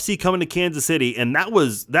the UFC coming to Kansas City, and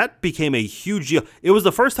that became a huge deal. It was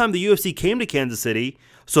the first time the UFC came to Kansas City,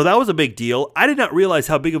 so that was a big deal. I did not realize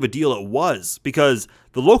how big of a deal it was because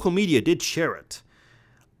the local media did share it.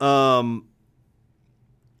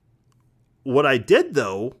 What I did,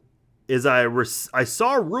 though, is I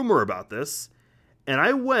saw a rumor about this, and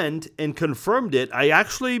I went and confirmed it. I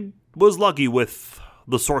actually was lucky with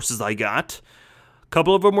the sources I got. A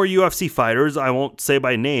couple of them were UFC fighters. I won't say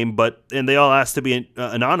by name, and they all asked to be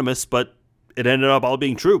anonymous, but it ended up all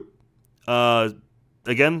being true.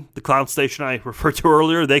 Again, the clown station I referred to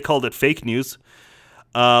earlier, they called it fake news,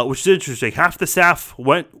 which is interesting. Half the staff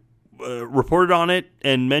reported on it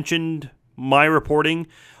and mentioned my reporting.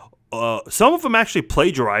 Some of them actually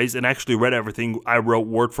plagiarized and actually read everything I wrote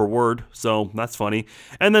word for word, so that's funny.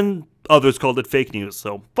 And then others called it fake news.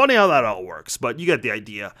 So funny how that all works, but you get the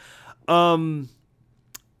idea. The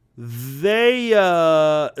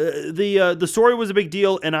story was a big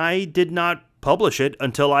deal, and I did not publish it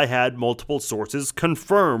until I had multiple sources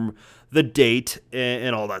confirm the date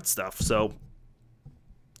and all that stuff. So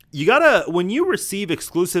you gotta, when you receive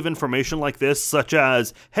exclusive information like this, such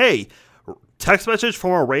as, hey, text message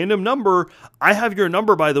from a random number. I have your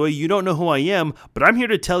number, by the way. You don't know who I am, but I'm here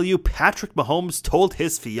to tell you Patrick Mahomes told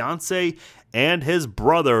his fiance and his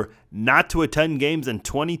brother not to attend games in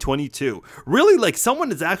 2022. Really, like,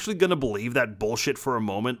 someone is actually going to believe that bullshit for a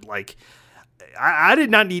moment? Like, I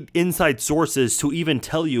did not need inside sources to even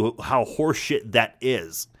tell you how horseshit that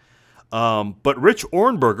is. But Rich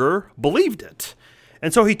Ohrnberger believed it.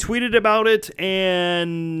 And so he tweeted about it,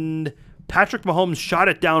 and Patrick Mahomes shot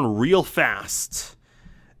it down real fast.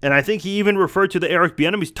 And I think he even referred to the Eric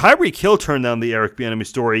Bieniemy. Tyreek Hill turned down the Eric Bieniemy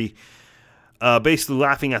story, basically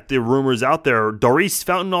laughing at the rumors out there. Doris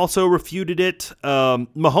Fountain also refuted it.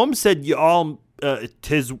 Mahomes said, y'all,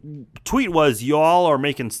 his tweet was, y'all are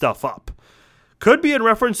making stuff up. Could be in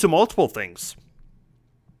reference to multiple things.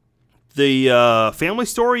 The family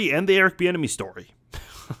story and the Eric Bieniemy story.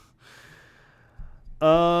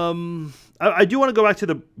 I do want to go back to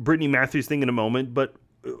the Brittany Matthews thing in a moment, but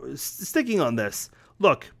sticking on this.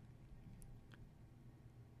 Look,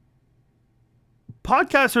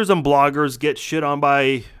 podcasters and bloggers get shit on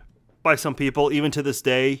by some people, even to this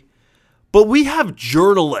day. But we have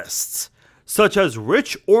journalists, such as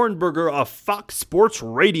Rich Ohrnberger of Fox Sports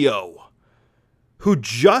Radio, who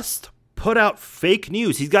just put out fake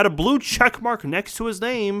news. He's got a blue check mark next to his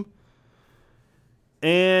name,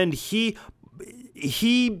 and he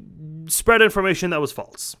spread information that was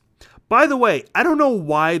false. By the way, I don't know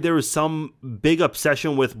why there is some big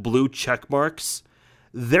obsession with blue check marks.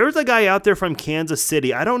 There's a guy out there from Kansas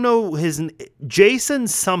City. I don't know Jason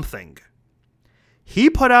something. He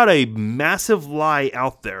put out a massive lie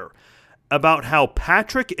out there about how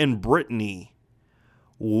Patrick and Brittany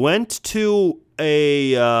went to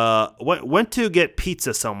get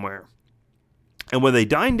pizza somewhere. And when they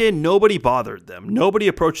dined in, nobody bothered them. Nobody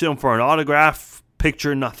approached them for an autograph,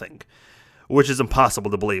 picture, nothing. Which is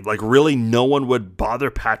impossible to believe. Like, really, no one would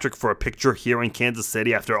bother Patrick for a picture here in Kansas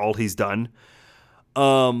City after all he's done.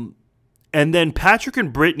 And then Patrick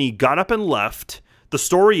and Brittany got up and left. The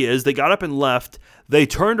story is they got up and left. They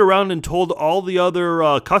turned around and told all the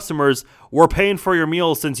other customers, we're paying for your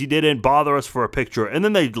meal since you didn't bother us for a picture. And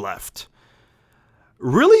then they left.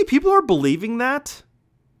 Really? People are believing that?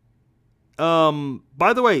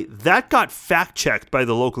 By the way, that got fact-checked by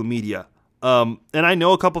the local media. And I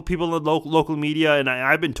know a couple people in the local media, and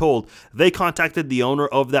I've been told they contacted the owner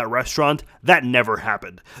of that restaurant. That never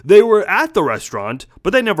happened. They were at the restaurant,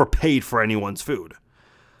 but they never paid for anyone's food.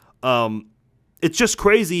 It's just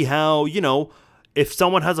crazy how, if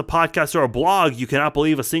someone has a podcast or a blog, you cannot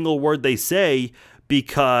believe a single word they say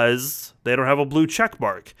because they don't have a blue check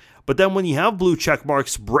mark. But then when you have blue check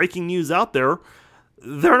marks breaking news out there,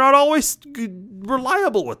 they're not always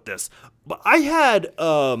reliable with this. But I had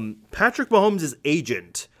Patrick Mahomes'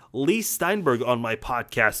 agent, Lee Steinberg, on my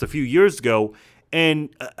podcast a few years ago, and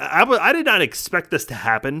I did not expect this to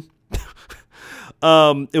happen.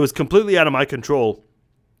 It was completely out of my control.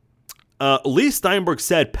 Lee Steinberg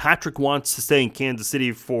said Patrick wants to stay in Kansas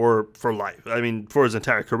City for life. I mean, for his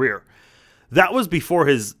entire career. That was before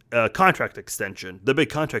his contract extension, the big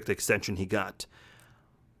contract extension he got.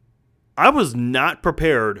 I was not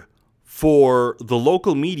prepared for the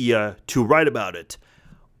local media to write about it.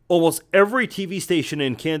 Almost every TV station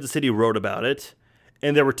in Kansas City wrote about it.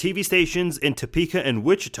 And there were TV stations in Topeka and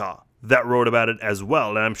Wichita that wrote about it as well.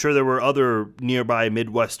 And I'm sure there were other nearby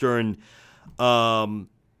Midwestern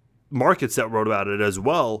markets that wrote about it as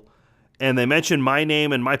well. And they mentioned my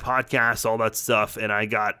name and my podcast, all that stuff. And I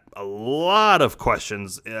got a lot of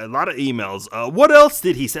questions, a lot of emails. What else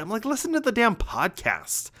did he say? I'm like, listen to the damn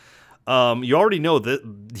podcast. You already know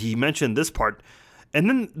that he mentioned this part. And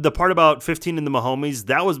then the part about 15 in the Mahomies,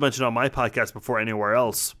 that was mentioned on my podcast before anywhere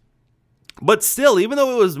else. But still, even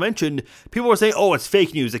though it was mentioned, people were saying, oh, it's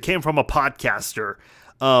fake news. It came from a podcaster.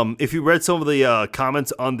 If you read some of the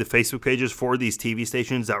comments on the Facebook pages for these TV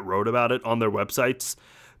stations that wrote about it on their websites,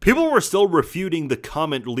 people were still refuting the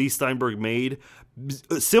comment Lee Steinberg made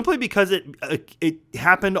simply because it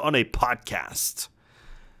happened on a podcast.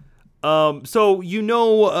 So you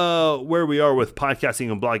know where we are with podcasting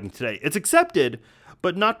and blogging today. It's accepted,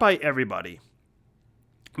 but not by everybody.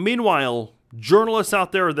 Meanwhile, journalists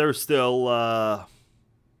out there, they're still,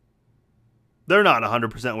 they're not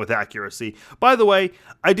 100% with accuracy. By the way,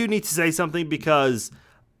 I do need to say something because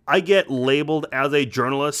I get labeled as a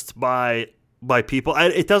journalist by people.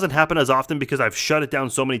 It doesn't happen as often because I've shut it down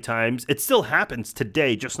so many times. It still happens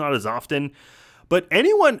today, just not as often. But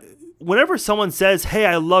whenever someone says, hey,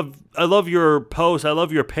 I love your post, I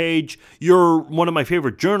love your page, you're one of my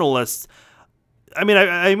favorite journalists, I mean,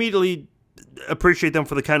 I immediately appreciate them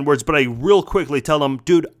for the kind words, but I real quickly tell them,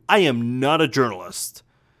 dude, I am not a journalist.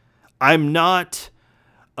 I'm not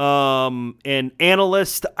an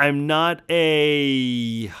analyst. I'm not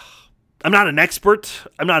an expert.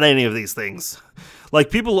 I'm not any of these things.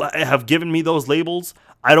 Like, people have given me those labels.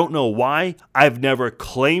 I don't know why. I've never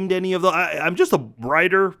claimed any of them. I'm just a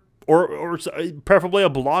writer or preferably a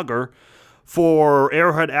blogger for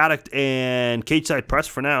Arrowhead Addict and Cageside Press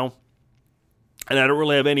for now. And I don't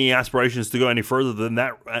really have any aspirations to go any further than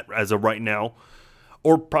that as of right now,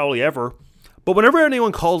 or probably ever. But whenever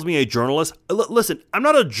anyone calls me a journalist, listen, I'm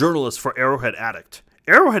not a journalist for Arrowhead Addict.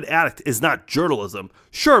 Arrowhead Addict is not journalism.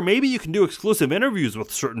 Sure, maybe you can do exclusive interviews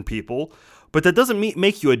with certain people, but that doesn't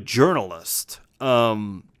make you a journalist.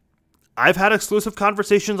 I've had exclusive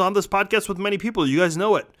conversations on this podcast with many people. You guys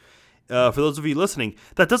know it. For those of you listening,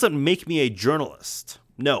 that doesn't make me a journalist.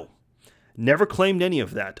 No, never claimed any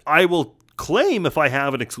of that. I will claim if I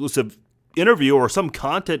have an exclusive interview or some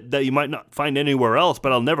content that you might not find anywhere else,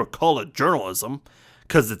 but I'll never call it journalism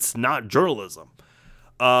because it's not journalism.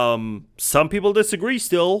 Some people disagree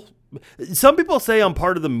still. Some people say I'm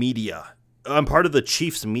part of the media. I'm part of the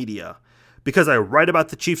Chiefs media because I write about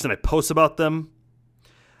the Chiefs and I post about them.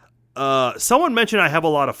 Someone mentioned I have a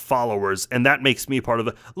lot of followers and that makes me part of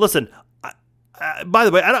it. Listen, by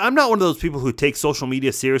the way, I'm not one of those people who take social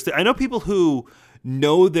media seriously. I know people who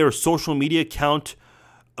know their social media account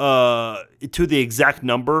to the exact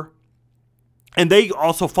number, and they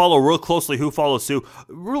also follow real closely who follows who.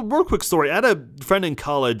 Real quick story. I had a friend in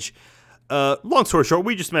college. Long story short,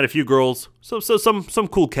 we just met a few girls, so some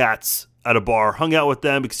cool cats at a bar, hung out with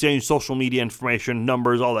them, exchanged social media information,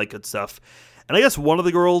 numbers, all that good stuff. And I guess one of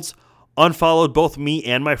the girls unfollowed both me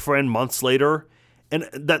and my friend months later. And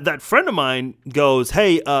that friend of mine goes,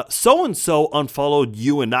 hey, so-and-so unfollowed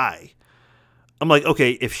you and I. I'm like,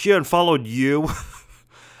 okay, if she unfollowed you,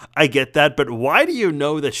 I get that, but why do you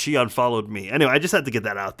know that she unfollowed me? Anyway, I just had to get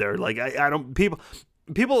that out there. Like, I don't,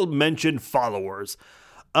 people mention followers.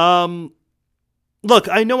 Look,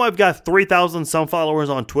 I know I've got 3,000 some followers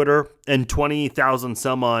on Twitter and 20,000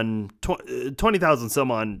 some on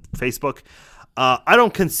Facebook. I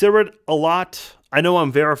don't consider it a lot. I know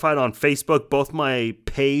I'm verified on Facebook, both my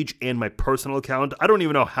page and my personal account. I don't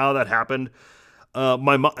even know how that happened.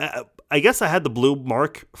 I guess I had the blue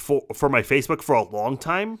mark for my Facebook for a long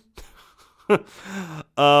time.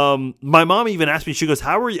 My mom even asked me, she goes,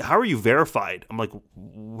 how are you verified? I'm like,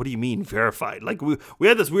 what do you mean verified? Like we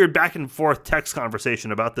had this weird back and forth text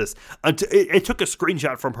conversation about this. It took a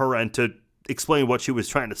screenshot from her end to explain what she was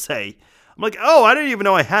trying to say. I'm like, oh, I didn't even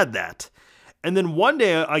know I had that. And then one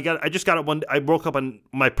day I woke up on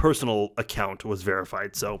my personal account was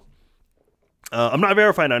verified. So I'm not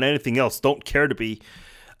verified on anything else. Don't care to be.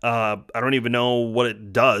 I don't even know what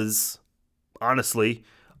it does, honestly,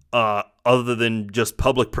 other than just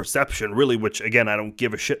public perception, really, which, again, I don't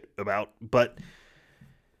give a shit about. But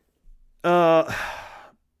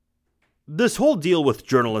this whole deal with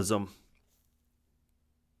journalism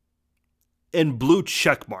and blue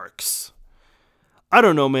check marks, I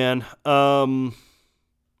don't know, man. I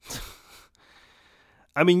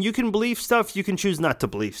mean, you can believe stuff, you can choose not to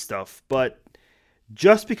believe stuff, but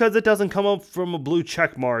just because it doesn't come up from a blue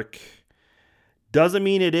check mark doesn't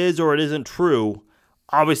mean it is or it isn't true.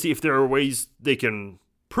 Obviously, if there are ways they can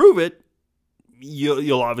prove it,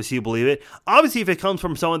 you'll obviously believe it. Obviously, if it comes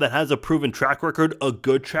from someone that has a proven track record, a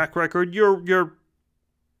good track record, you're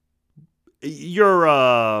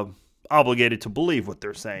obligated to believe what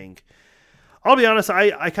they're saying. I'll be honest,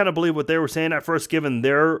 I kind of believe what they were saying at first, given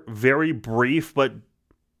their very brief but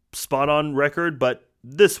spot on record. But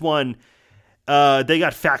this one, they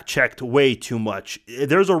got fact checked way too much.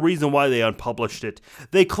 There's a reason why they unpublished it.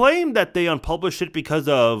 They claim that they unpublished it because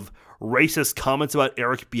of racist comments about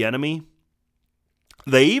Eric Bieniemy.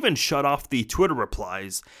 They even shut off the Twitter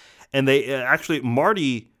replies, and they actually,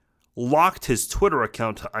 Marty locked his Twitter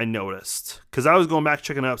account, I noticed, because I was going back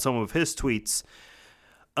checking out some of his tweets.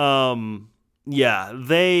 Yeah,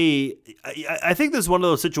 I think this is one of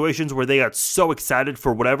those situations where they got so excited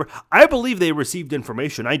for whatever. I believe they received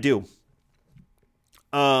information. I do.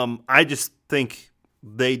 I just think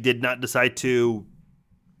they did not decide to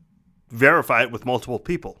verify it with multiple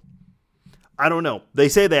people. I don't know. They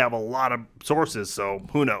say they have a lot of sources, so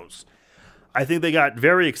who knows? I think they got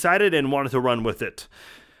very excited and wanted to run with it.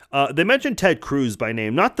 They mentioned Ted Cruz by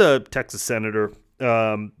name, not the Texas senator.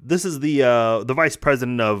 This is the vice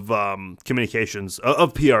president of communications,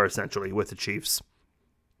 of PR, essentially, with the Chiefs.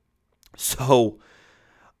 So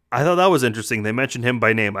I thought that was interesting. They mentioned him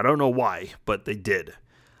by name. I don't know why, but they did.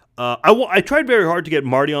 I tried very hard to get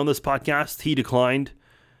Marty on this podcast. He declined.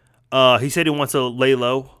 He said he wants to lay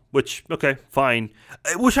low, which, okay, fine.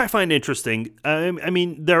 Which I find interesting. I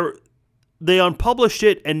mean, they unpublished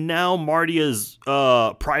it, and now Marty is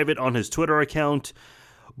private on his Twitter account.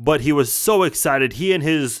 But he was so excited. He and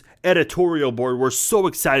his editorial board were so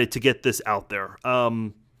excited to get this out there.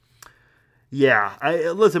 Yeah,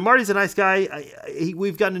 listen, Marty's a nice guy.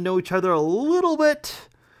 We've gotten to know each other a little bit.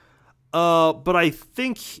 But I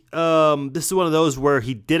think this is one of those where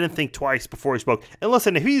he didn't think twice before he spoke. And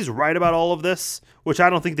listen, if he's right about all of this, which I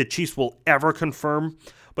don't think the Chiefs will ever confirm,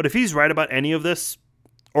 but if he's right about any of this,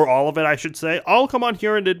 or all of it, I should say, I'll come on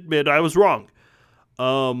here and admit I was wrong.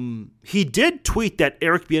 He did tweet that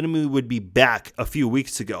Eric Bieniemy would be back a few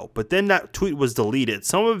weeks ago, but then that tweet was deleted.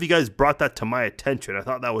 Some of you guys brought that to my attention. I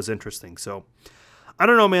thought that was interesting. So, I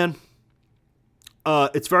don't know, man.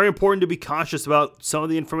 It's very important to be cautious about some of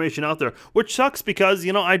the information out there, which sucks because,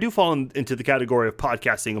 I do fall into the category of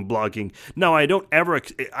podcasting and blogging. Now, I don't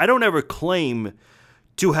ever claim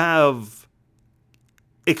to have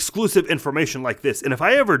exclusive information like this. And if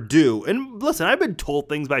I ever do, and listen, I've been told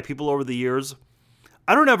things by people over the years,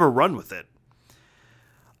 I don't ever run with it.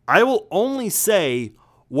 I will only say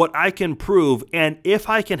what I can prove, and if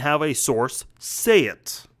I can have a source, say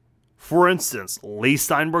it. For instance, Lee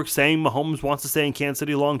Steinberg saying Mahomes wants to stay in Kansas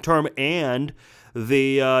City long term, and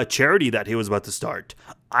the charity that he was about to start.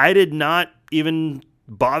 I did not even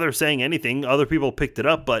bother saying anything. Other people picked it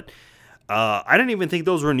up, but I didn't even think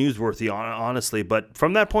those were newsworthy, honestly. But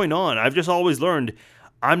from that point on, I've just always learned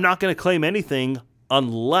I'm not going to claim anything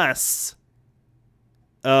unless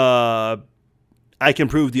I can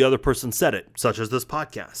prove the other person said it, such as this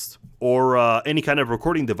podcast or any kind of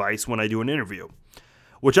recording device when I do an interview,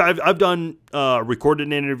 which I've done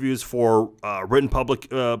recorded interviews for written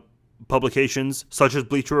publications such as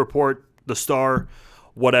Bleacher Report, The Star,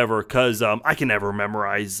 whatever, because I can never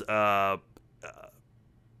memorize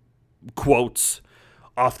quotes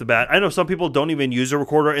off the bat. I know some people don't even use a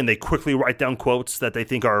recorder and they quickly write down quotes that they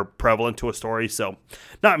think are prevalent to a story. So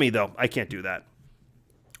not me, though. I can't do that.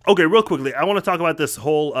 Okay, real quickly, I want to talk about this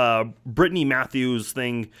whole Brittany Matthews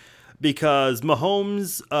thing because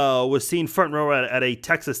Mahomes was seen front row at a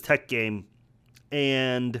Texas Tech game,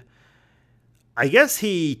 and I guess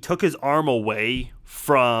he took his arm away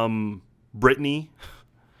from Brittany,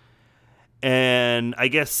 and I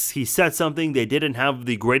guess he said something. They didn't have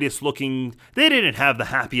the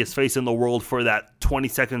happiest face in the world for that 20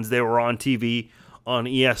 seconds they were on TV on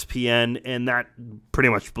ESPN, and that pretty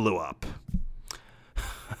much blew up.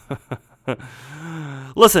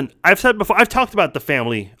 Listen, I've said before, I've talked about the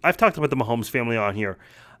Mahomes family on here.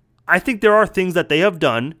 I think there are things that they have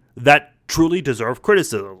done that truly deserve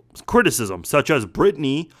criticism, such as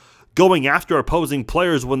Brittany going after opposing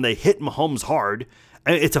players when they hit Mahomes hard.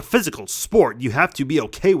 It's a physical sport. You have to be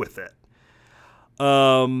okay with it.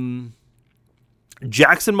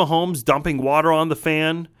 Jackson Mahomes dumping water on the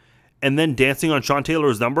fan and then dancing on Sean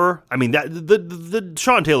Taylor's number. I mean, that the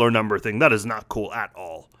Sean Taylor number thing, that is not cool at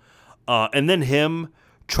all. And then him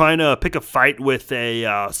trying to pick a fight with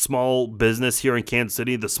a small business here in Kansas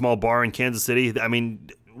City, the small bar in Kansas City. I mean,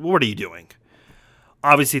 what are you doing?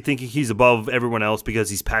 Obviously thinking he's above everyone else because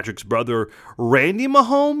he's Patrick's brother. Randy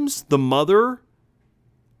Mahomes, the mother,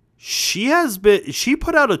 she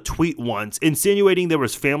put out a tweet once insinuating there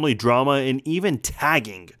was family drama and even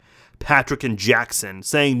tagging Patrick and Jackson,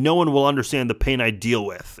 saying no one will understand the pain I deal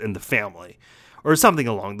with in the family, or something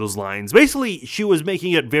along those lines. Basically, she was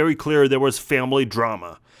making it very clear there was family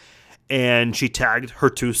drama, and she tagged her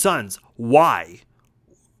two sons. Why?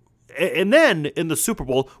 And then in the Super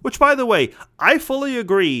Bowl, which, by the way, I fully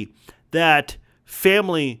agree that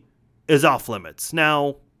family is off limits.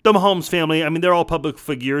 Now, the Mahomes family, I mean, they're all public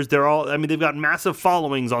figures. They've got massive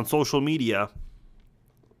followings on social media.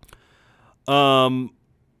 But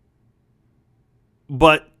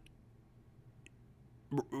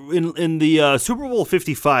in the Super Bowl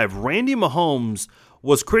 55, Randy Mahomes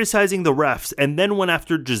was criticizing the refs and then went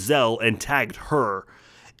after Giselle and tagged her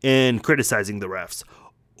in criticizing the refs.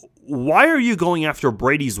 Why are you going after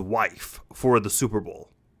Brady's wife for the Super Bowl?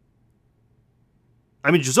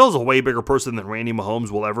 I mean, Giselle's a way bigger person than Randy Mahomes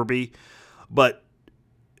will ever be, but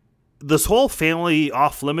this whole family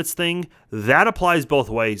off limits thing, that applies both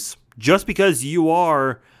ways. Just because you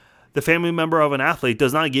are the family member of an athlete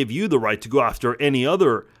does not give you the right to go after any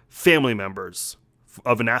other family members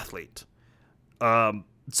of an athlete.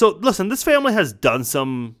 So listen, this family has done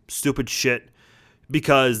some stupid shit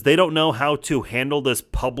because they don't know how to handle this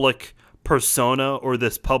public persona or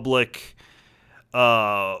this public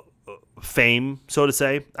fame, so to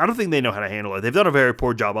say. I don't think they know how to handle it. They've done a very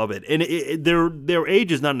poor job of it. And their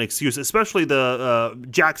age is not an excuse, especially the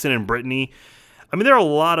Jackson and Brittany. I mean, there are a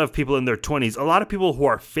lot of people in their 20s, a lot of people who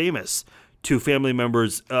are famous to family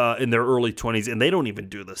members in their early 20s, and they don't even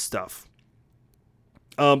do this stuff.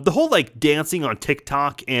 The whole dancing on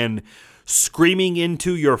TikTok and screaming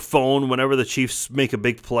into your phone whenever the Chiefs make a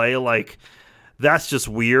big play, that's just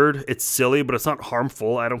weird. It's silly, but it's not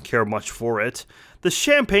harmful. I don't care much for it. The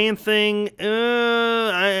champagne thing,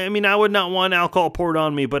 I mean, I would not want alcohol poured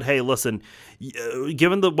on me, but hey, listen,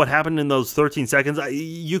 given what happened in those 13 seconds,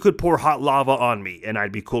 you could pour hot lava on me, and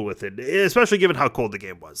I'd be cool with it, especially given how cold the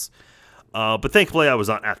game was. But thankfully, I was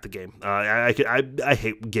not at the game. I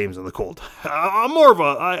hate games in the cold. I'm more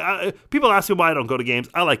of people ask me why I don't go to games.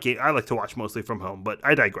 I like to watch mostly from home, but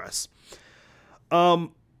I digress.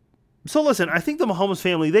 So listen, I think the Mahomes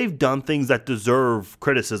family, they've done things that deserve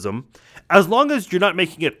criticism. As long as you're not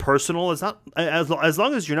making it personal, as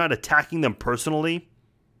long as you're not attacking them personally,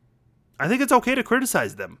 I think it's okay to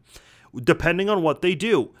criticize them, depending on what they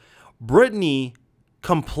do. Brittany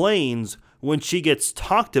complains when she gets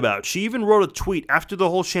talked about. She even wrote a tweet after the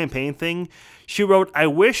whole champagne thing. She wrote, "I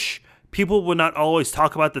wish people would not always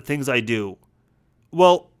talk about the things I do."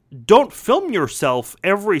 Well, don't film yourself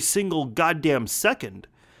every single goddamn second.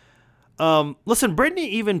 Listen, Brittany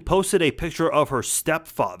even posted a picture of her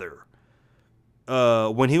stepfather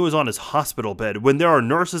when he was on his hospital bed. When there are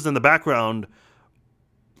nurses in the background,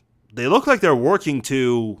 they look like they're working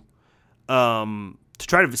to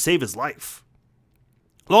try to save his life.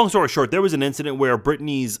 Long story short, there was an incident where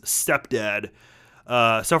Brittany's stepdad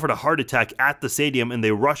suffered a heart attack at the stadium, and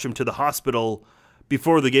they rushed him to the hospital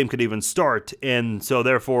before the game could even start. And so,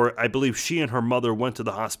 therefore, I believe she and her mother went to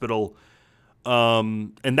the hospital.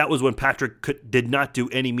 And that was when Patrick did not do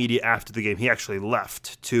any media after the game. He actually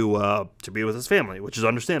left to be with his family, which is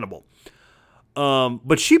understandable.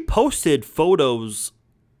 But she posted photos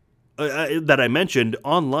that I mentioned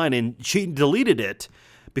online, and she deleted it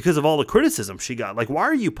because of all the criticism she got. Why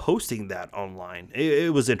are you posting that online?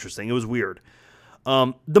 It was interesting. It was weird.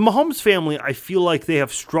 The Mahomes family, I feel like they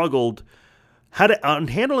have struggled on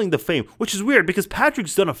handling the fame, which is weird because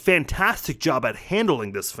Patrick's done a fantastic job at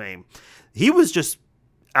handling this fame. He was just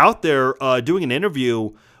out there doing an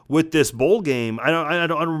interview with this bowl game. I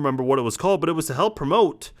don't remember what it was called, but it was to help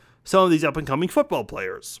promote some of these up-and-coming football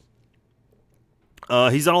players.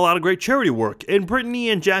 He's done a lot of great charity work, and Brittany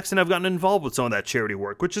and Jackson have gotten involved with some of that charity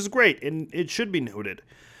work, which is great, and it should be noted.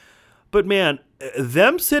 But man,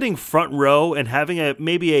 them sitting front row and having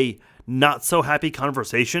maybe a not-so-happy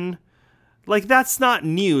conversation, that's not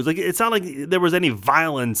news. It's not like there was any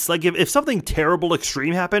violence. If something terrible,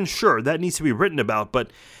 extreme happened, sure, that needs to be written about.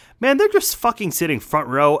 But, man, they're just fucking sitting front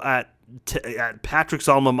row at Patrick's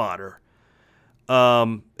alma mater.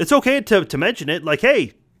 It's okay to mention it.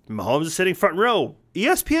 Hey, Mahomes is sitting front row.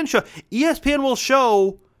 ESPN will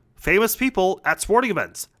show famous people at sporting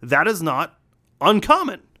events. That is not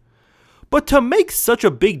uncommon. But to make such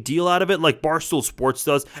a big deal out of it like Barstool Sports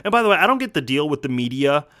does, and by the way, I don't get the deal with the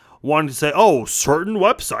media wanting to say, oh, certain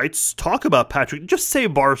websites talk about Patrick. Just say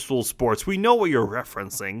Barstool Sports. We know what you're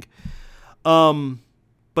referencing.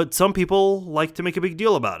 But some people like to make a big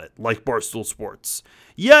deal about it, like Barstool Sports.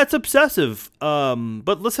 Yeah, it's obsessive.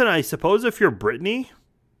 But listen, I suppose if you're Brittany,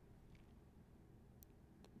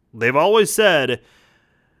 they've always said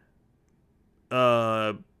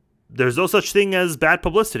there's no such thing as bad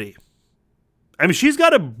publicity. I mean, she's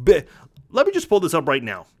got a bit. Let me just pull this up right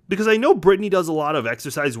now because I know Brittany does a lot of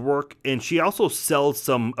exercise work and she also sells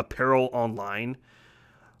some apparel online.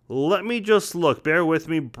 Let me just look. Bear with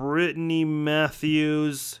me. Brittany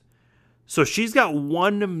Matthews. So she's got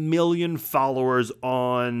 1 million followers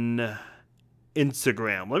on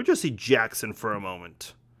Instagram. Let me just see Jackson for a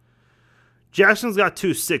moment. Jackson's got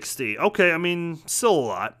 260. Okay, I mean, still a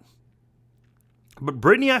lot. But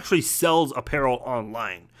Brittany actually sells apparel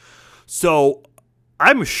online. So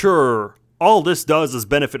I'm sure all this does is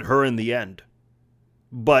benefit her in the end.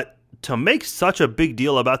 But to make such a big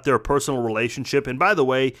deal about their personal relationship, and by the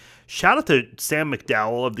way, shout out to Sam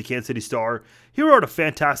McDowell of the Kansas City Star. He wrote a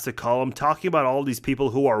fantastic column talking about all these people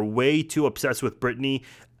who are way too obsessed with Brittany.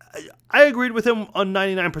 I agreed with him on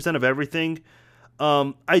 99% of everything.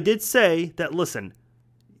 I did say that, listen,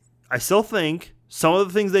 I still think some of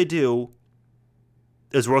the things they do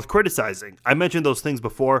is worth criticizing. I mentioned those things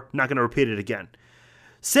before, not going to repeat it again.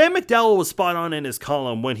 Sam McDowell was spot on in his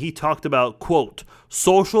column when he talked about, quote,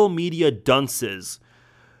 social media dunces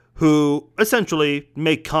who essentially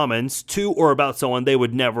make comments to or about someone they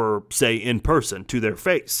would never say in person to their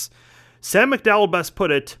face. Sam McDowell best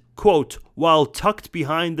put it, quote, while tucked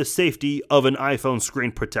behind the safety of an iPhone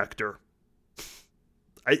screen protector.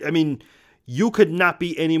 I mean, you could not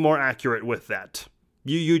be any more accurate with that.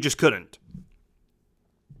 You just couldn't.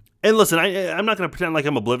 And listen, I'm not going to pretend like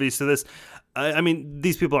I'm oblivious to this. I mean,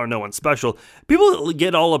 these people are no one special. People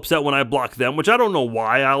get all upset when I block them, which I don't know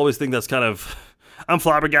why. I always think that's kind of... I'm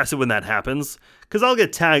flabbergasted when that happens. Because I'll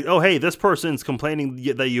get tagged, oh, hey, this person's complaining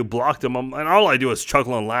that you blocked them. And all I do is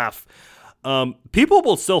chuckle and laugh. People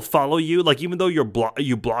will still follow you. Like, even though you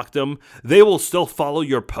blocked them, they will still follow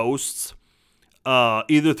your posts.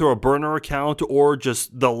 Either through a burner account or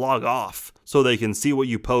just they'll log off so they can see what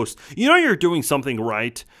you post. You know you're doing something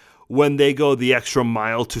right when they go the extra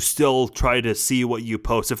mile to still try to see what you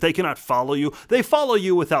post. If they cannot follow you, they follow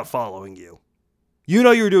you without following you. You know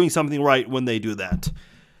you're doing something right when they do that.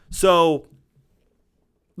 So,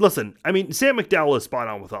 listen, I mean, Sam McDowell is spot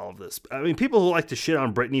on with all of this. I mean, people who like to shit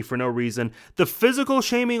on Brittany for no reason, the physical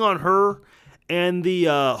shaming on her and the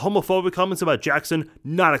homophobic comments about Jackson,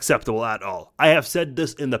 not acceptable at all. I have said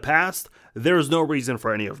this in the past. There's no reason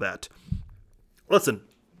for any of that. Listen,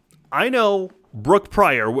 I know Brooke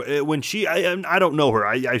Pryor, when she, I don't know her,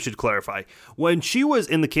 I should clarify. When she was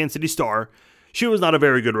in the Kansas City Star, she was not a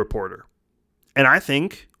very good reporter. And I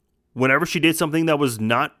think whenever she did something that was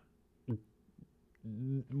not,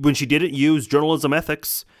 when she didn't use journalism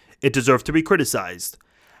ethics, it deserved to be criticized.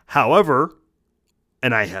 However,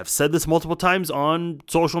 and I have said this multiple times on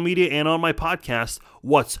social media and on my podcast,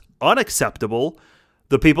 what's unacceptable,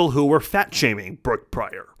 the people who were fat shaming Brooke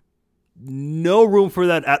Pryor. No room for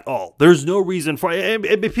that at all. There's no reason for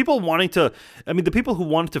it. People wanting to, I mean, the people who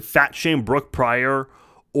wanted to fat shame Brooke Pryor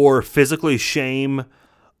or physically shame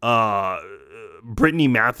Brittany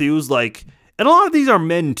Matthews, like, and a lot of these are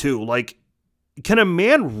men too. Like, can a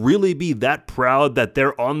man really be that proud that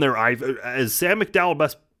they're on their iPhone, as Sam McDowell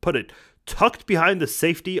best put it, tucked behind the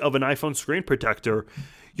safety of an iPhone screen protector?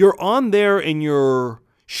 You're on there and you're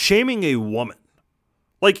shaming a woman.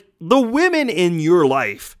 Like, the women in your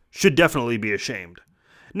life should definitely be ashamed.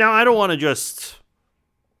 Now, I don't want to just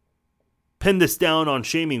pin this down on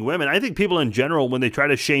shaming women. I think people in general, when they try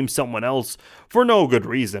to shame someone else for no good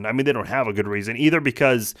reason, I mean, they don't have a good reason, either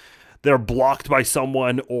because they're blocked by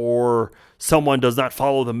someone or someone does not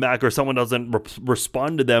follow them back or someone doesn't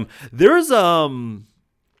respond to them. There's some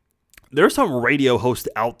radio host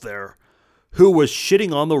out there who was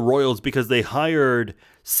shitting on the Royals because they hired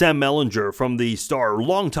Sam Mellinger from the Star,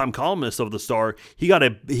 longtime columnist of the Star. He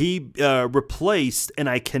replaced, and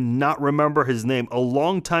I cannot remember his name, a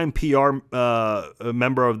longtime PR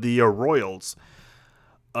member of the Royals.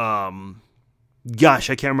 Gosh,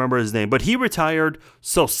 I can't remember his name, but he retired.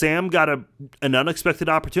 So Sam got an unexpected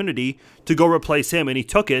opportunity to go replace him, and he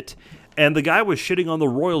took it. And the guy was shitting on the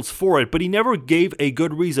Royals for it, but he never gave a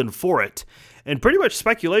good reason for it. And pretty much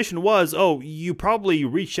speculation was, oh, you probably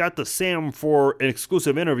reached out to Sam for an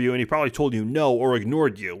exclusive interview and he probably told you no or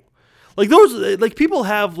ignored you. Like, those, like, people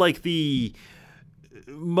have like the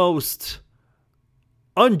most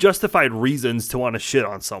unjustified reasons to want to shit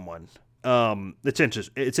on someone. It's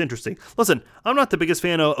interesting. Listen, I'm not the biggest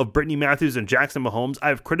fan of Brittany Matthews and Jackson Mahomes.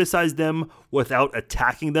 I've criticized them without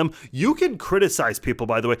attacking them. You can criticize people,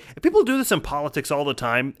 by the way. And people do this in politics all the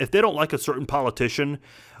time. If they don't like a certain politician,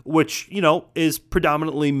 which, you know, is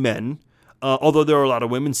predominantly men, although there are a lot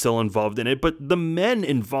of women still involved in it, but the men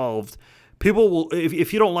involved, people will,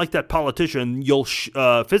 if you don't like that politician, you'll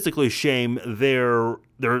physically shame their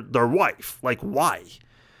wife. Like, why?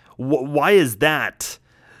 Why is that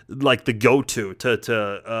like the go-to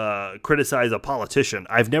to criticize a politician.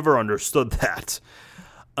 I've never understood that.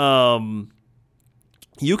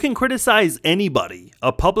 You can criticize anybody,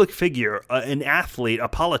 a public figure, an athlete, a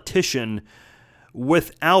politician,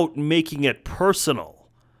 without making it personal.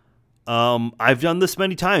 I've done this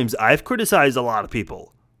many times. I've criticized a lot of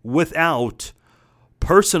people without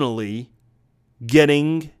personally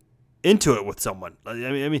getting into it with someone. I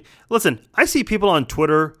mean, listen, I see people on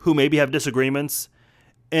Twitter who maybe have disagreements,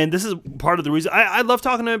 and this is part of the reason. I love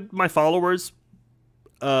talking to my followers,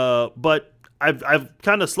 but I've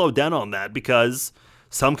kind of slowed down on that because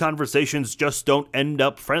some conversations just don't end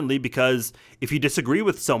up friendly, because if you disagree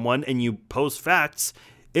with someone and you post facts,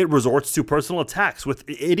 it resorts to personal attacks with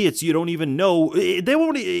idiots you don't even know.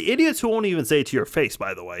 Idiots who won't even say it to your face,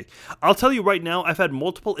 by the way. I'll tell you right now, I've had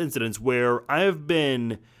multiple incidents where I've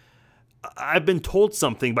been told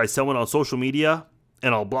something by someone on social media,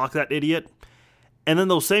 and I'll block that idiot. And then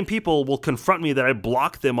those same people will confront me that I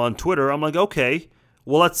blocked them on Twitter. I'm like, okay,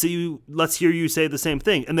 well, let's hear you say the same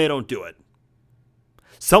thing. And they don't do it.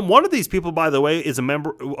 One of these people, by the way, is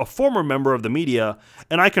a former member of the media,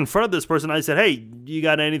 and I confronted this person. I said, hey, you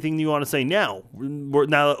got anything you want to say now?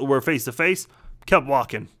 Now that we're face to face? Kept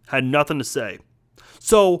walking. Had nothing to say.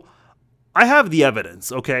 So I have the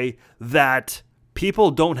evidence, okay, that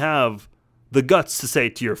people don't have the guts to say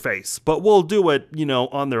it to your face, but will do it,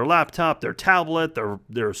 on their laptop, their tablet, their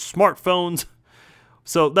smartphones.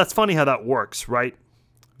 So that's funny how that works, right?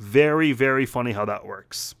 Very, very funny how that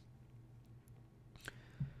works.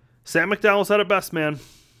 Sam McDowell said it best, man.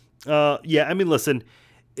 Listen,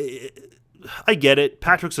 I get it.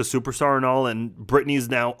 Patrick's a superstar and all, and Brittany's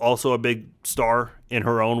now also a big star in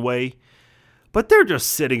her own way. But they're just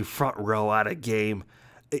sitting front row at a game.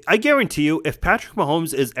 I guarantee you, if Patrick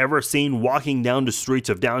Mahomes is ever seen walking down the streets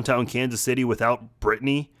of downtown Kansas City without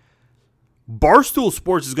Brittany, Barstool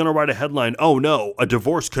Sports is going to write a headline, oh no, a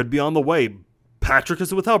divorce could be on the way. Patrick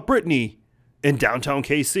is without Brittany in downtown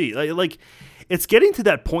KC. Like, it's getting to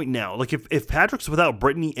that point now. Like, if Patrick's without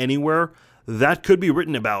Brittany anywhere, that could be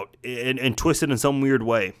written about and twisted in some weird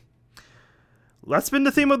way. That's been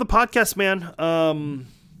the theme of the podcast, man.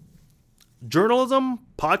 Journalism,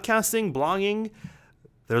 podcasting, blogging.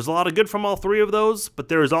 There's a lot of good from all three of those, but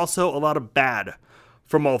there is also a lot of bad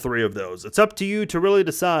from all three of those. It's up to you to really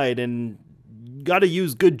decide, and you got to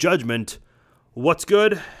use good judgment what's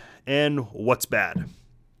good and what's bad.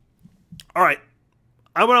 All right.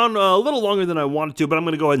 I went on a little longer than I wanted to, but I'm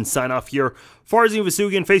going to go ahead and sign off here. Farzin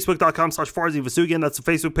Vousoughian, Facebook.com/Farzin Vousoughian. That's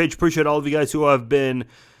the Facebook page. Appreciate all of you guys who have been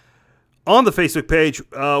on the Facebook page,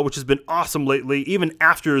 which has been awesome lately, even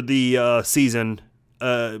after the season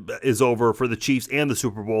is over for the Chiefs and the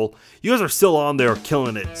Super Bowl. You guys are still on there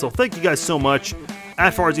killing it. So thank you guys so much.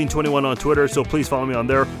 At Farzin21 on Twitter, so please follow me on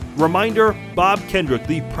there. Reminder, Bob Kendrick,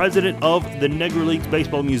 the president of the Negro Leagues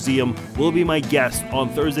Baseball Museum, will be my guest on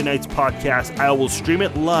Thursday night's podcast. I will stream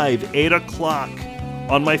it live, 8 o'clock,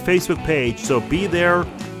 on my Facebook page, so be there.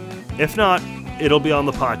 If not, it'll be on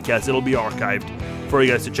the podcast. It'll be archived for you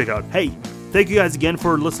guys to check out. Hey, thank you guys again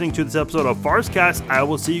for listening to this episode of Farzcast. I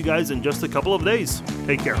will see you guys in just a couple of days.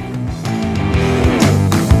 Take care.